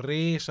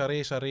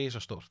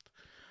 Risastórt.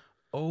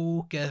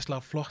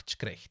 Ógeðslega flott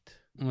skreitt.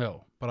 Já.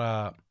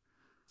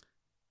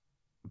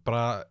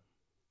 Bara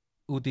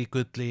úti í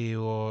gulli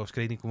og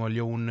skreitingum á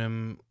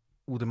ljónum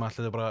út allt,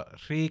 þetta er bara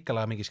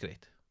hrikalega mikið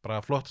skreitt,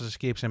 bara flottast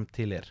skip sem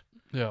til er.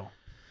 Já.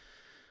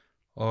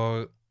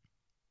 Og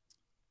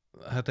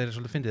þetta er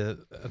svolítið fyndið,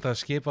 þetta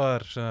skip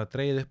var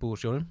dregið upp úr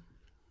sjónum,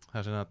 það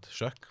er svona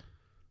sökk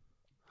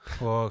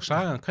og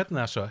sagan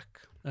hvernig það sökk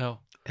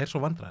er svo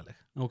vandræðileg.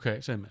 Ok,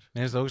 segð mér.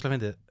 Mér finnst það ógeðslega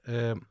fyndið.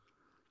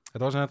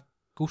 Þetta var svona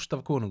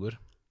Gústaf konungur.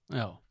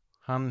 Já.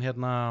 Hann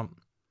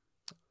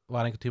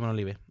var einhvern tímann á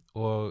lífi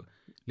og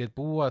lét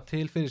búa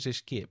til fyrir sig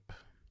skip.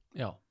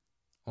 Já.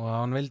 Og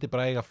hann vildi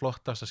bara eiga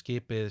flottasta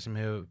skipið sem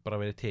hefur bara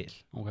verið til.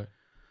 Ok.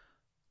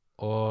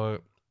 Og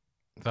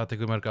það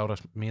tekur mörg ára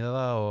að smíða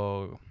það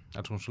og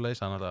alls konar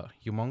svoleiðis, þannig að það er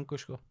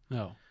humongous sko.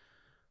 Já.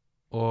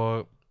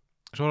 Og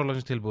svo er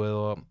alveg tilbúið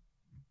og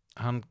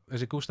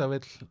þessi Gústaf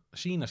vill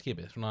sína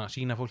skipið, svona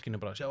sína fólkinu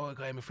bara, sjáu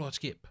hvað er með flott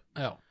skip.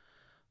 Já.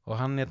 Og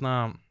hann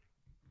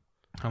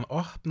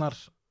opnar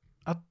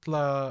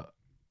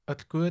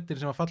öll götin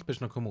sem að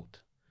fallbyssuna kom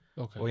út.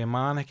 Okay. Og ég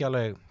man ekki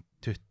alveg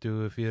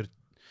 24,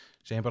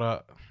 segjum bara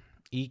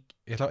ég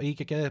ætla að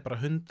íkja geðið bara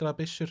 100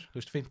 byssur, þú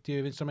veist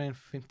 50 vinstra megin,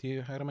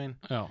 50 hægra megin.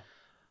 Já.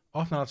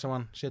 Opnar allt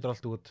saman, setur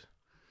allt út,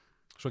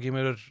 svo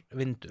kemur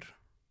vindur.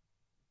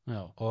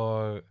 Já.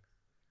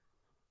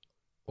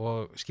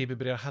 Og skipið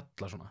byrjar að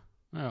halla svona.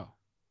 Já.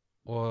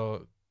 Og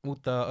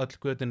út að öll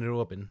götin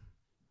eru opin,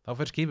 þá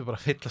fer skipið bara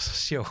að fyllast að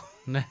sjó.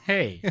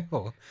 Nei. Já.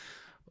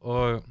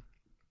 Og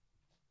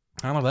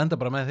hann var að enda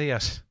bara með því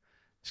að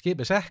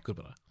skipið sekkur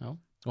bara. Já.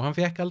 Og hann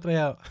fekk aldrei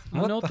að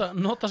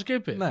nota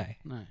skipið.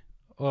 Nei.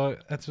 Og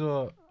þetta er svo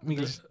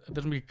mikið, þetta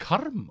er svo mikið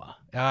karma.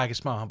 Já, ekki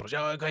smá, hann bara,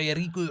 sjá hvað ég er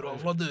ríkur og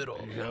flottur og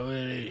sjá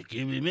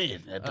skipið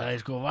mitt, þetta er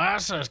sko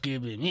Vasa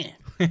skipið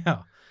mitt. Já.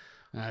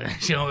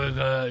 Sjá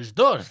hvað er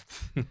stort.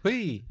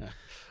 Hví.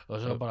 Og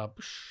svo bara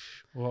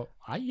og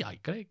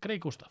grei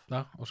Gústaf.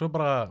 Já, og svo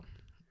bara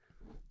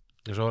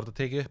svo var þetta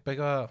tekið upp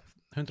eitthvað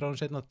 100 árum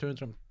setna,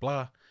 200 bla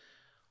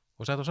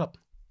og sett á safn.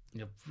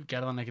 Já,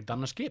 gerði hann ekkert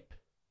annað skip?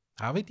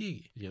 Það veit ég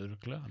ekki. Ég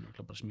er hann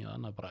bara smíðað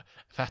annað, bara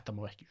þetta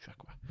má ekki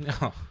sökkva. Já,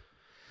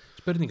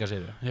 spurningar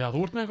segir við. Já, þú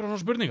ert með einhverjum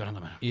svona spurningar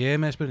handa mér. Ég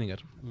er með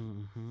spurningar.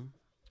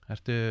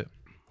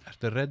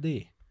 Ertu ready?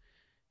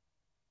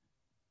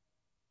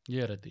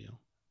 Ég er ready, já.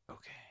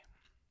 Ok.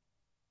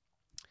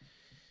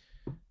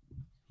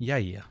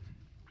 Jæja.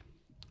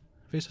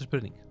 Fyrsta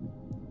spurning.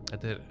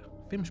 Þetta er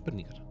 5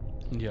 spurningar.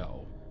 Já.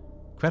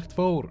 Hvert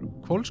fór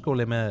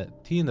kvólaskóli með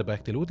 10.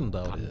 bekk til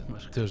útlanda árið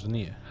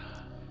 2009?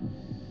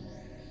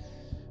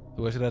 Þú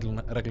veist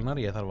reglunar,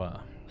 ég þarf að...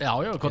 Já,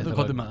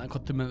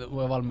 kottu með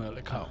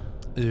valmöguleik.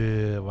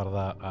 Var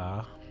það A.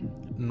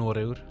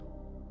 Noregur,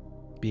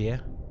 B.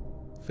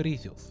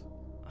 Fríþjóð,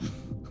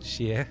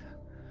 C.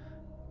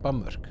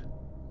 Bamörk,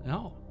 já,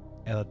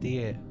 eða D.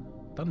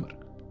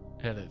 Danmörk.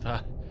 Heyrðu,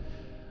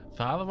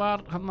 það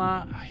var hann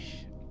að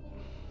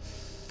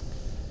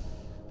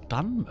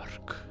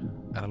Danmörk.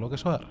 Er það loka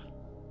svar?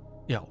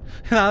 Já.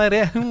 Það er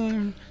ég.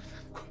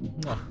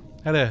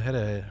 Herru.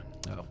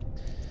 Já.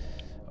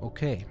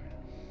 Ok.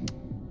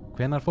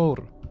 Hvenær fór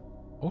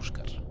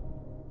Óskar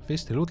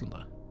fyrst til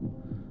útlanda?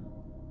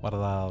 Var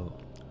það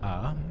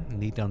A.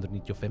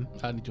 1995?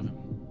 Það er 95.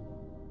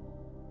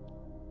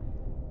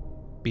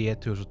 B.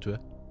 2002?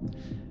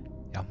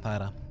 Já, það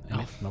er það.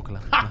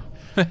 Nákvæmlega.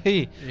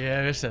 Ég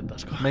vissi þetta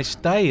sko. Með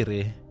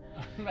stæri.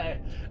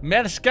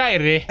 Með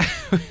skæri.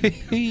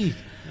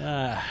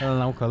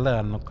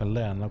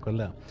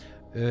 Nákvæmlega.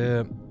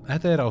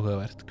 Þetta er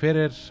áhugavert. Hver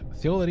er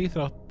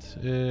þjóðaríþrótt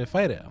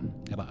Færeyja?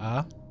 Er það A.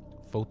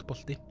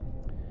 Fótbolti,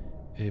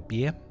 B.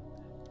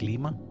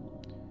 Glíma,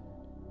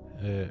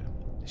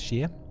 C.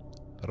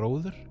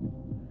 Róður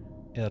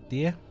eða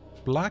D.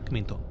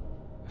 Badminton?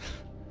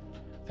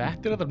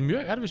 Þetta er þetta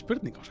mjög erfið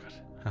spurning, Óskar.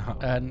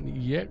 En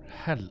ég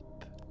held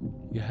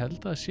að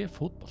það sé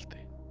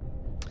fótbolti.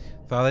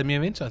 Það er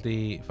mjög vinsælt í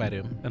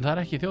Færeyjum. En það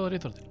er ekki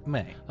þjóðaríþróttin.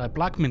 Nei. Það er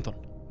badminton.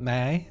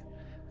 Nei,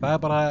 það er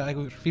bara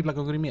einhver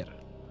fíblagangur í mér.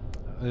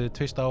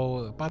 Tvist á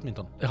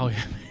badminton. Já,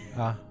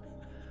 Já.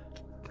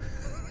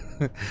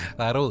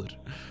 Það er róður.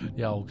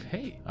 Já, ok.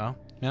 Já,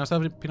 mér finnst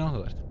það fyrir pínu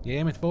áhugavert.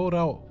 Ég einmitt fór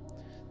á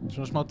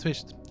svona smá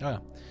tvist. Já.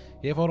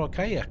 Ég fór á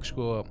kajak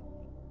sko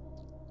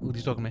út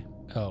í Stokkhólmi.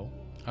 Já.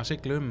 Að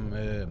sigla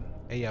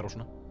eyjar og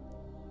svona.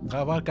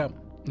 Það var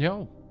gaman. Já.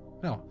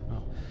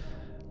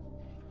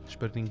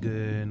 Spurning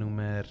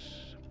númer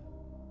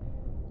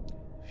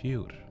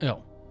 4. Já.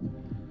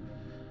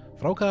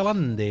 Frá hvaða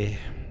landi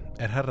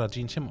er herra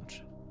Gene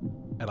Simmons?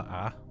 Er það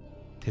A.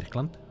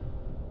 Tyrkland,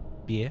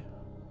 B.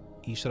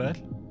 Ísrael,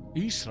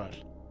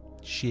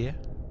 C.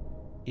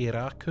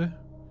 Iraku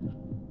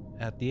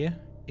eða D.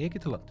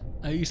 Egyptaland?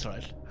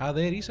 Ísrael. Það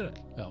er Ísrael.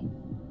 Já.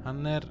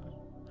 Hann er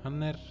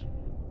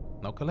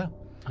nákvæmlega.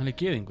 Hann er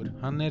gyðingur.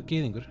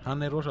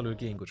 Hann er rosalega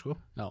gyðingur sko.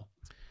 Já.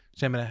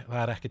 Það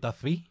er ekkert að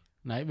því.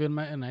 Nei,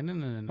 nei,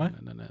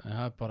 það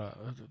er bara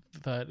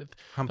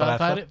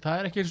það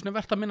er ekki eins og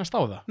verðt að minnast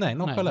á það. Nei,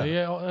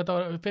 nákvæmlega. Þetta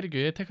var fyrir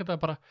ekki, ég tek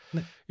þetta bara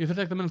ég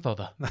þurfti ekki að minnast á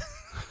þetta.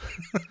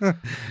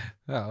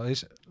 Já,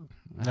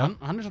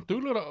 hann er svona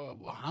duglegur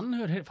hann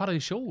hefur farið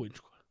í sjóin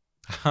sko.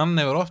 Hann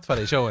hefur oft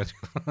farið í sjóin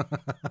sko.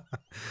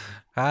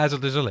 Það er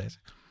svolítið svoleiðis.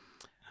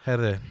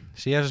 Herðu,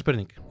 síðasta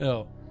spurning.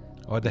 Já.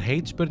 Og þetta er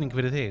heit spurning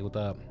fyrir þig út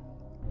af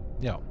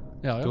já.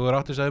 Þú er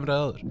átt þess að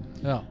umræða áður.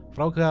 Já.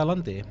 Frá hvaða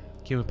landi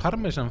kemur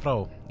parmesan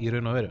frá í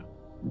raun og veru?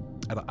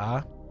 Er það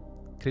A.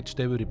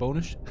 Kryddstefur í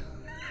bónus?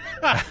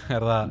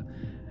 Er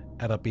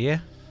það B.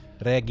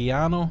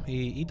 Reggiano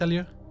í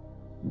Ítalíu?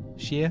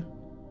 C.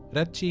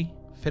 Reggie,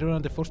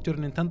 fyrrverandi forstjóri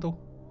Nintendo?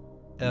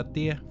 Eða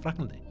D.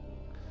 Fraklandi?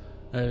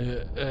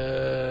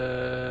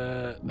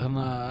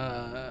 Þannig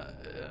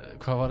að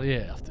hvað var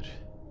ég aftur?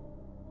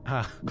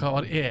 Hvað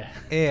var ég?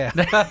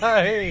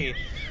 Nei.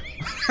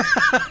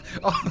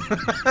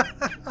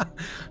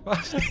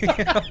 Varst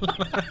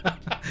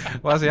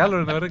ég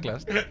alveg að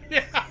ruglast?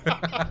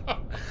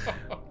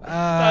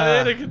 Það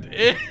er ekkert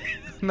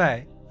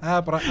Nei, það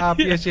er bara A,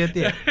 B, C,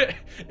 D.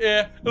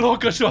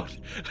 Lokasvar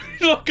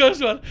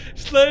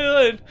slæði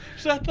það inn,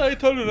 sett það í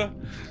tölvuna.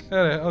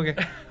 Ok,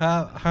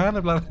 hann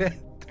er bara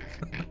rétt.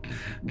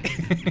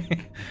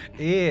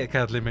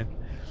 Kallið minn.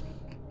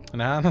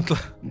 Þannig að hann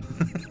alltaf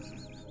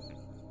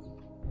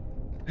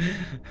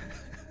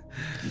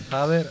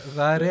Það er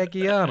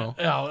Reggiano.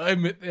 Já,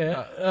 einmitt.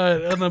 Það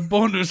er þannig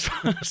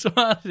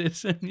bónussvarið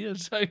sem ég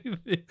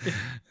sagði.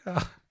 Já,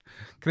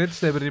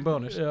 kryddstefur í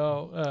bónus. Já.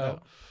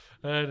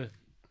 Það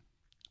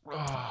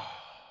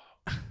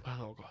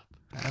var gott.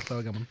 Þetta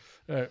var gaman.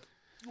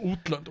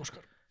 Útlönd,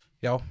 Óskar.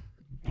 Já.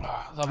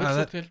 Það vill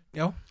svo til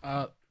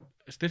að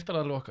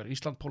styrktaraðilega okkar,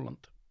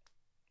 Ísland-Pólland,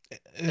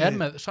 er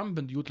með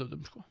sambönd í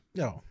útlöndum, sko.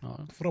 Já,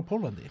 frá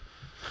Pólandi.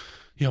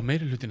 Já,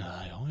 meiri hlutin að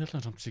það, já, ég held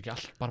að samt ekki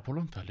allt bara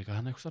Pólland, það er líka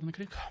hann eitthvað starfni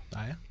kring.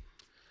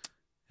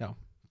 Já,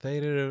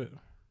 þeir eru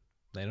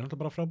náttúrulega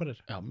bara frábærir.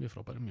 Já, mjög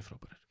frábærir.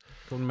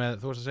 Þú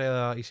varst að segja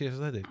það í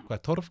síðast þetta, hvað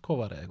er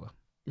torfkófar eða eitthvað?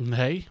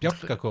 Nei.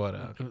 Bjálkakófar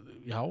eða?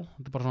 Já,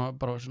 þetta er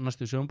bara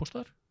næstu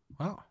sögumbústaðar.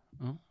 Já,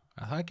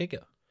 það er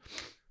geggjað.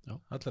 Já.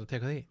 Allir að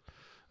teka því.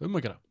 Um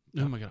að gera.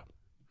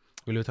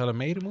 Viljum við tala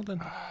meir um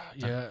útlönd?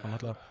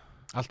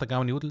 Alltaf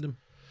gaman í útlöndum.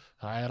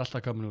 Það er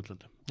alltaf gaman í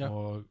útlöndum. Já.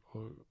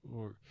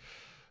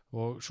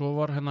 Og svo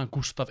var hérna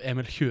Gustaf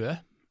Emil Hjö,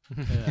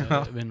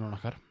 vinnur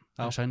okkar,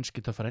 sænski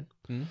töffarinn.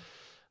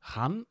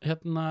 Hann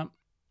hérna,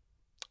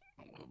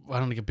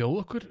 var hann ekki að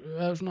bjóða okkur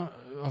eða svona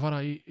að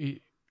fara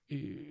í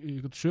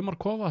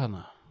sumarkofa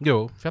hérna?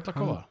 Jú.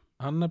 Fjallakofa?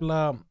 Hann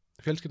nefnilega,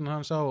 fjölskyldan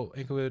hans á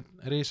einhver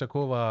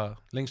risakofa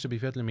lengst upp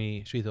í fjöllum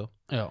í Svíþjóð.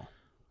 Já.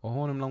 Og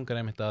honum langar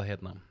einmitt að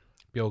hérna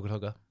bjóða okkur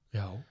þákað.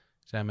 Já.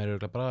 Sem er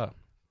örugglega bara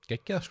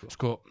geggjað sko.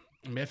 Sko,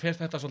 mér finnst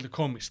þetta svolítið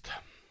komist.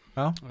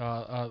 Já.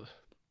 Að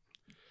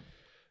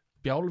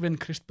Bjálfinn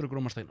Kristbjörg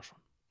Rómar Steinarsson.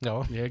 Já.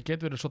 Ég get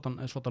verið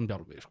svona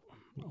Bjálfi sko.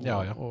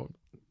 Já. Og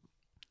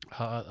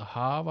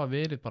hafa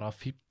verið bara að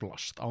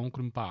fíblast á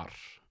einhverjum bar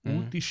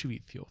út í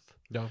Svíþjóð.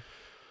 Já.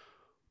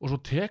 Og svo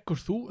tekur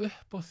þú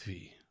upp á því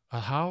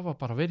að hafa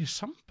bara verið í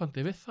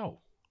sambandi við þá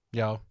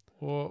Já.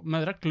 Og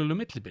með reglulegu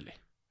millibili.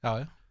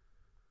 Já.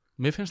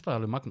 Mér finnst það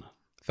alveg magna.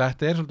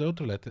 Þetta svolítið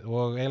ótrúlegt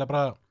og eiginlega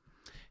bara,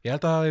 ég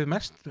held að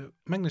það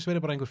megnis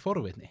verið bara einhver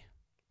forvitni.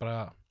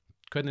 Bara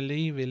hvernig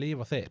lífi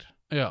lífa þeir.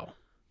 Já.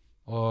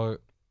 Og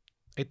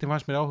einnig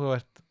fannst mér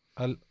áhugavert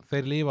að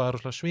þeir lífa það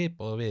rosalega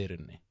svipað við í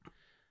rauninni.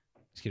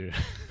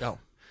 Skilur. Já.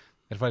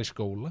 Þeir fara í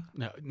skóla.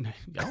 Já.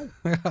 Já.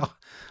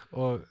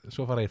 Og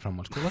svo fara í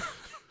framhaldsskóla.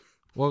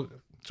 Og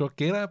svo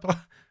gera það bara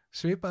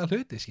svipaða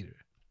hluti,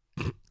 skilur.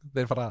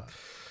 Þeir fara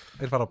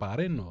á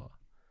barinn og...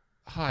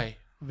 Hi,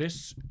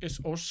 this is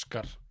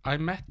Oscar. I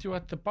met you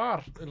at the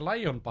bar,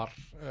 Lion Bar,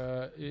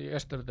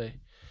 yesterday.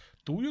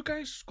 Do you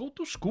guys go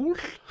to school?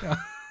 Já.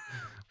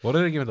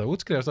 Voruð þið ekki með þetta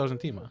útskrifast á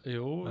þessum tíma?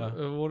 Jú,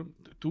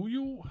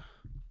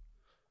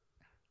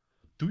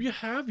 do you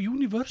have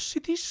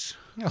universities?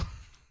 Já.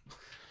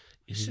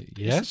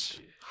 Yes.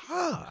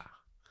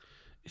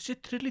 Is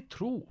it really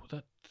true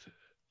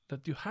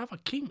that you have a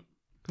king?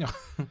 Já.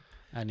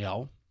 En já,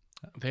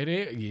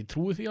 ég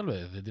trúi því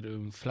alveg, þetta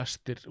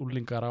flestir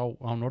úrlingar á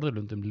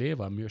Norðurlundum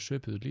lifa mjög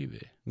svipuðu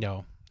lífi.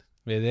 Já,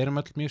 við erum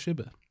öll mjög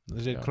svipuð,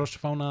 þessi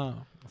krossfána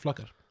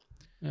flokkar.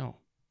 Já.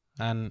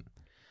 En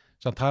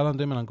samt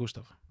talandi hennan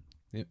Gústaf,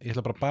 ég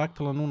ætla bara að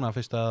baktala núna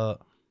fyrst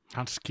að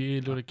hann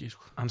skilur ekki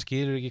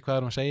hvað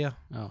erum að segja.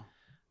 Já.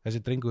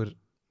 Þessi drengur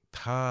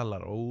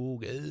talar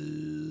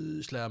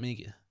ógeðslega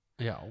mikið.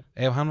 Já.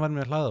 Ef hann var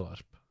með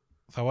hlaðvarp,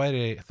 þá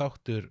væri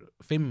þáttur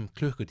 5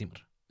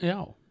 klukkutímar.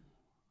 Já.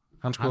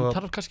 Hann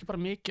þarf kannski bara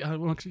mikið,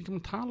 hann kannski ekki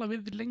að tala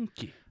við þig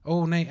lengi.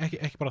 Ó nei,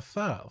 ekki bara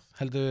það,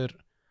 heldur,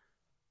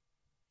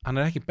 hann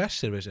ekki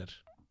besserwisser,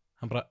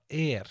 hann bara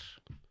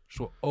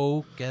svo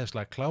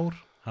ógeðslega klár,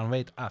 hann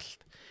veit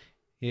allt.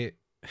 Við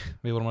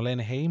vorum að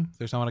leiðinni heim,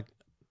 þú veist, hann var að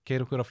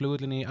keyra okkur á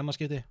flugullinni í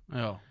annarskipti.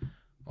 Já.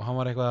 Og hann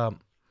var eitthvað,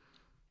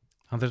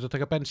 hann þurfti að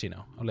taka bensín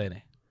á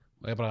leiðinni.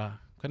 Og ég bara,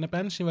 hvernig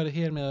bensín væri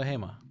hér með það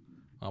heima?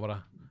 Og hann bara,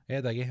 ég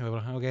veit ekki, og ég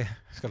bara, ok,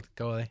 skal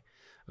gáða því.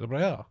 Og það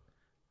bara, já,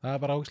 það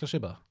bara ógeðslega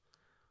svipað.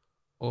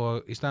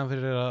 Og í staðan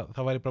fyrir að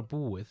það væri bara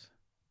búið,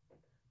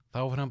 þá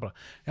fyrir hann bara,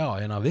 já,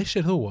 en að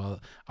vissir þú að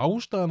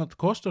ástæðan að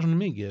kosta svona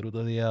mikið út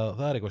af því að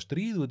það eitthvað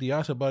stríð út í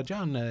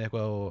Azerbaijan eða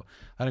eitthvað og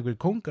það einhverjir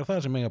kongar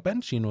þar sem eiga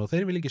bensín og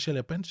þeir vil ekki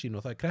selja bensín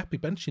og það krepp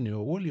í bensíni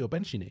og olíu og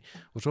bensíni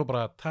og svo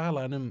bara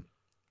tala hann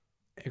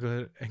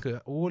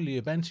einhver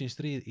olíu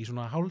bensínstríð í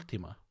svona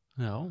hálftíma.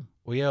 Já.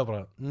 Og ég var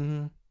bara,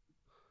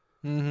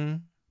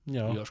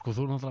 Já, sko,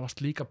 þú náttúrulega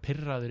varst líka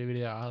pirraður yfir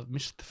því að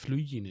mist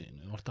fluginu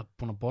þínu. Þú vart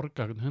búin að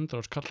borga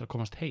 100 skall að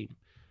komast heim.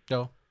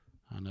 Já.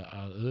 Þannig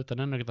að auðvitað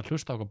nennir ekki að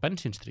hlusta á eitthvað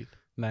bensínstríð.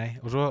 Nei,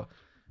 og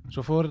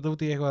svo fór þetta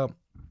út í eitthvað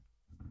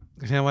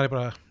sem var ég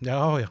bara, já,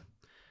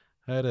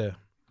 það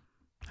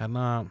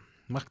hérna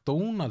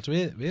McDonald's,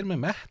 við erum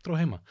með Metro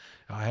heima.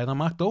 Já, hérna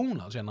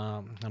McDonald's,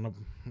 hérna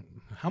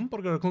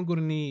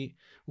hamburgerkongurinn í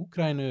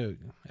Úkraínu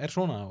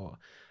svona og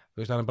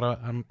þú veist, hann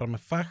er bara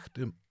með fakt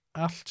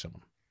allt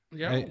saman.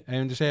 Já. Ég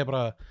myndi segja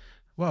bara,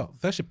 wow,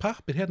 þessi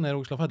pappir hérna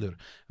ógeðslega fallegur.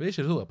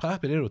 Vissir þú að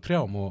pappir úr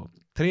trjám og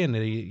trén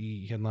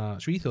í hérna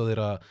Svíþjóð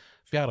að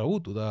fjara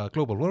út af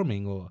global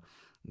warming og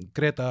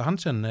Greta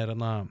Hansen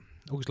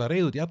ógeðslega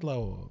reið út í alla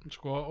og...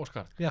 Sko,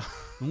 Óskar, já.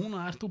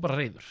 Núna ert þú bara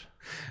reiður.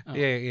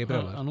 Ég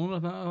brjálar. Núna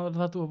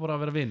það þú bara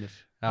að vera vinir.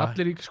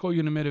 Allir í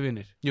skóginum eru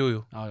vinir.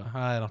 Jú, það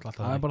er alltaf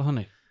það. Það er bara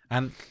þannig.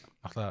 En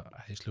alltaf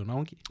heiðslu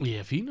náungi.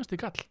 Ég er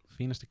fínasti kall.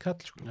 Fínasti kall,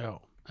 sko. Já,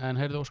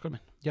 en heyrðu Óskar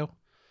minn. Já.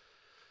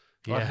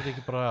 Var þetta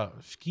ekki bara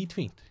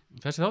skítfínt?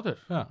 Þessi þáttur?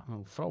 Já.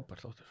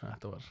 Frábært þáttur.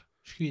 Þetta var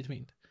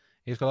skítfínt.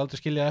 Ég skal aldrei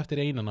skilja eftir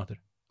eina náttur.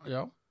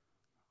 Já.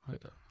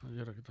 Þetta,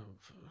 ég er ekki að...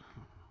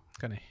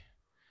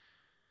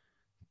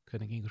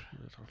 Hvernig gengur?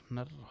 Ég er að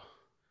nerra.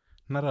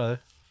 Nerraðu?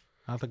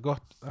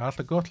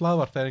 Alltaf gott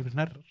hlaðvarp þegar einhvers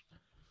nerrar.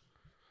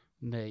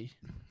 Nei.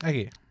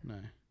 Ekki?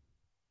 Nei.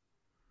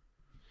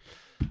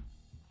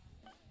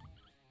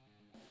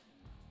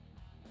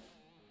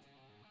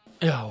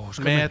 Já,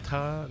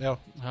 já.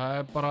 Það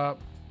er bara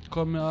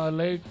komið að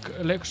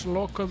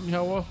leikslokum hjá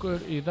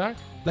okkur í dag.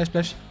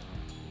 Bless.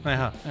 Nei,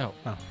 já.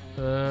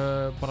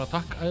 Bara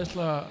takk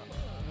æðislega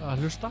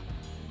að hlusta.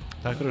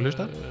 Takk fyrir að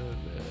hlusta.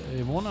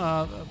 Ég vona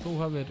að þú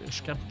hafir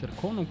skemmt þér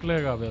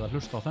konunglega við að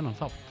hlusta á þennan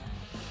þátt.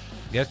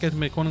 Ég skemmt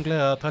mér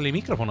konunglega að tala í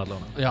mikrofón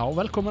allavega. Já,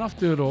 velkomin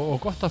aftur og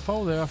gott að fá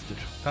þig aftur.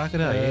 Takk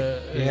fyrir það.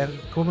 Ég er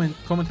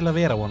komin til að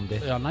vera vonandi.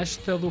 Já,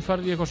 næst þegar þú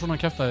ferði í eitthvað svona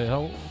kjaftaði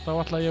þá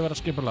ætla ég að vera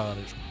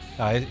skipulagari.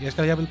 Já, ég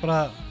skal jafnvel bara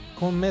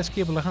koma með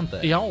skipulag handa.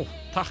 Já,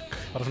 takk.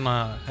 Bara svona,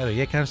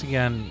 ég kennst ekki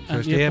en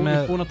ég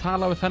er búin að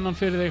tala við þennan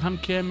fyrir þig, hann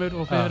kemur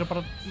og þeir eru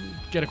bara að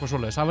gera eitthvað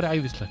svoleiðis. Það verið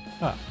æðislegt.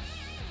 Já.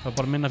 Það var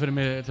bara minna fyrir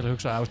mig til að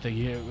hugsa,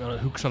 ég er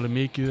að hugsa alveg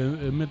mikið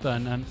þetta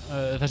en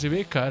þessi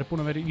vika er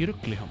búin að vera í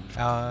rugli hjá mér.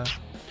 Já.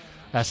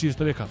 Eða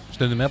síðasta vika.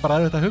 Stundum er bara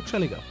erfitt að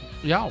hugsa líka.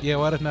 Já. Ég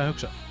var erfitt með að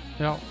hugsa.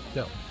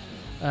 Já.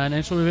 En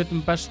eins og við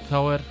vitum best þá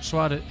er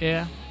svarið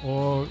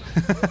og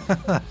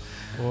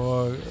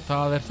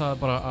það er það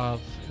bara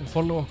að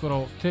follow okkur á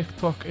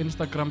TikTok,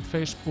 Instagram,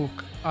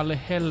 Facebook, alle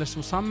helles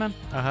og saman.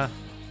 Aha.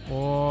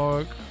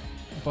 Og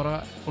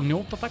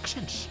njóta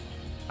dagsins.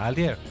 Held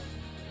ég.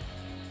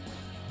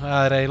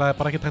 það er eiginlega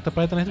bara ekki tækt að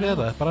bæta neitt við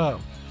þetta, það er bara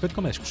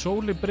fullkomið sko.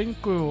 Sól í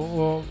bringu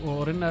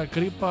og reyna að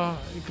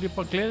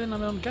grípa gleðina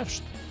með hann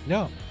gefst.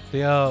 Já,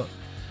 því að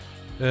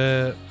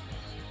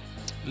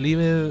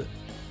lífið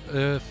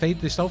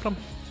þeytist áfram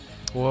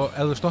og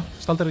ef þú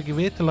staldar ekki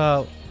við til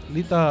að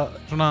líta á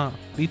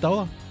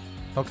það,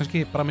 þá kannski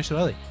bara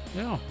missur að því.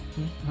 Já,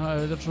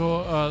 það er svo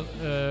að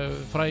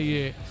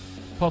frægi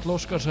Páll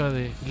Óskar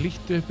sagði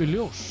lítu upp í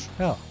ljós.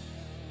 Já,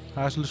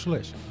 það er svolítið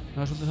svoleiðis.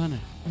 Það er svolítið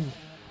þannig.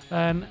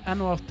 En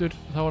enn og aftur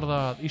þá er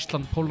það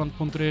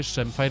islandpoland.is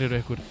sem færir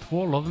ykkur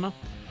 2 loðna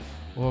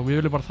og við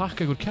viljum bara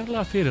þakka ykkur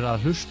kærlega fyrir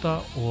að hlusta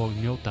og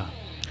njóta.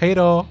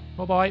 Heyró!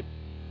 Bye bye!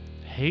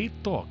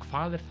 Heyró,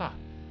 hvað er það?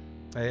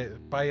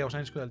 Bæ á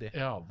sænsku held ég.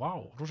 Já, vá,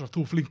 rosa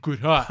þú flinkur.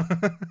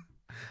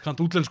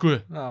 Kannt útlensku.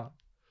 Já.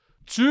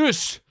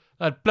 Tjús!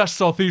 Það er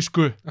blessa á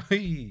þýsku.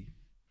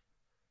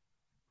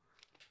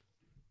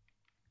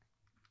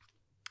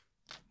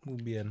 Muy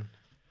bien.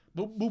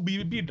 Muy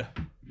bien.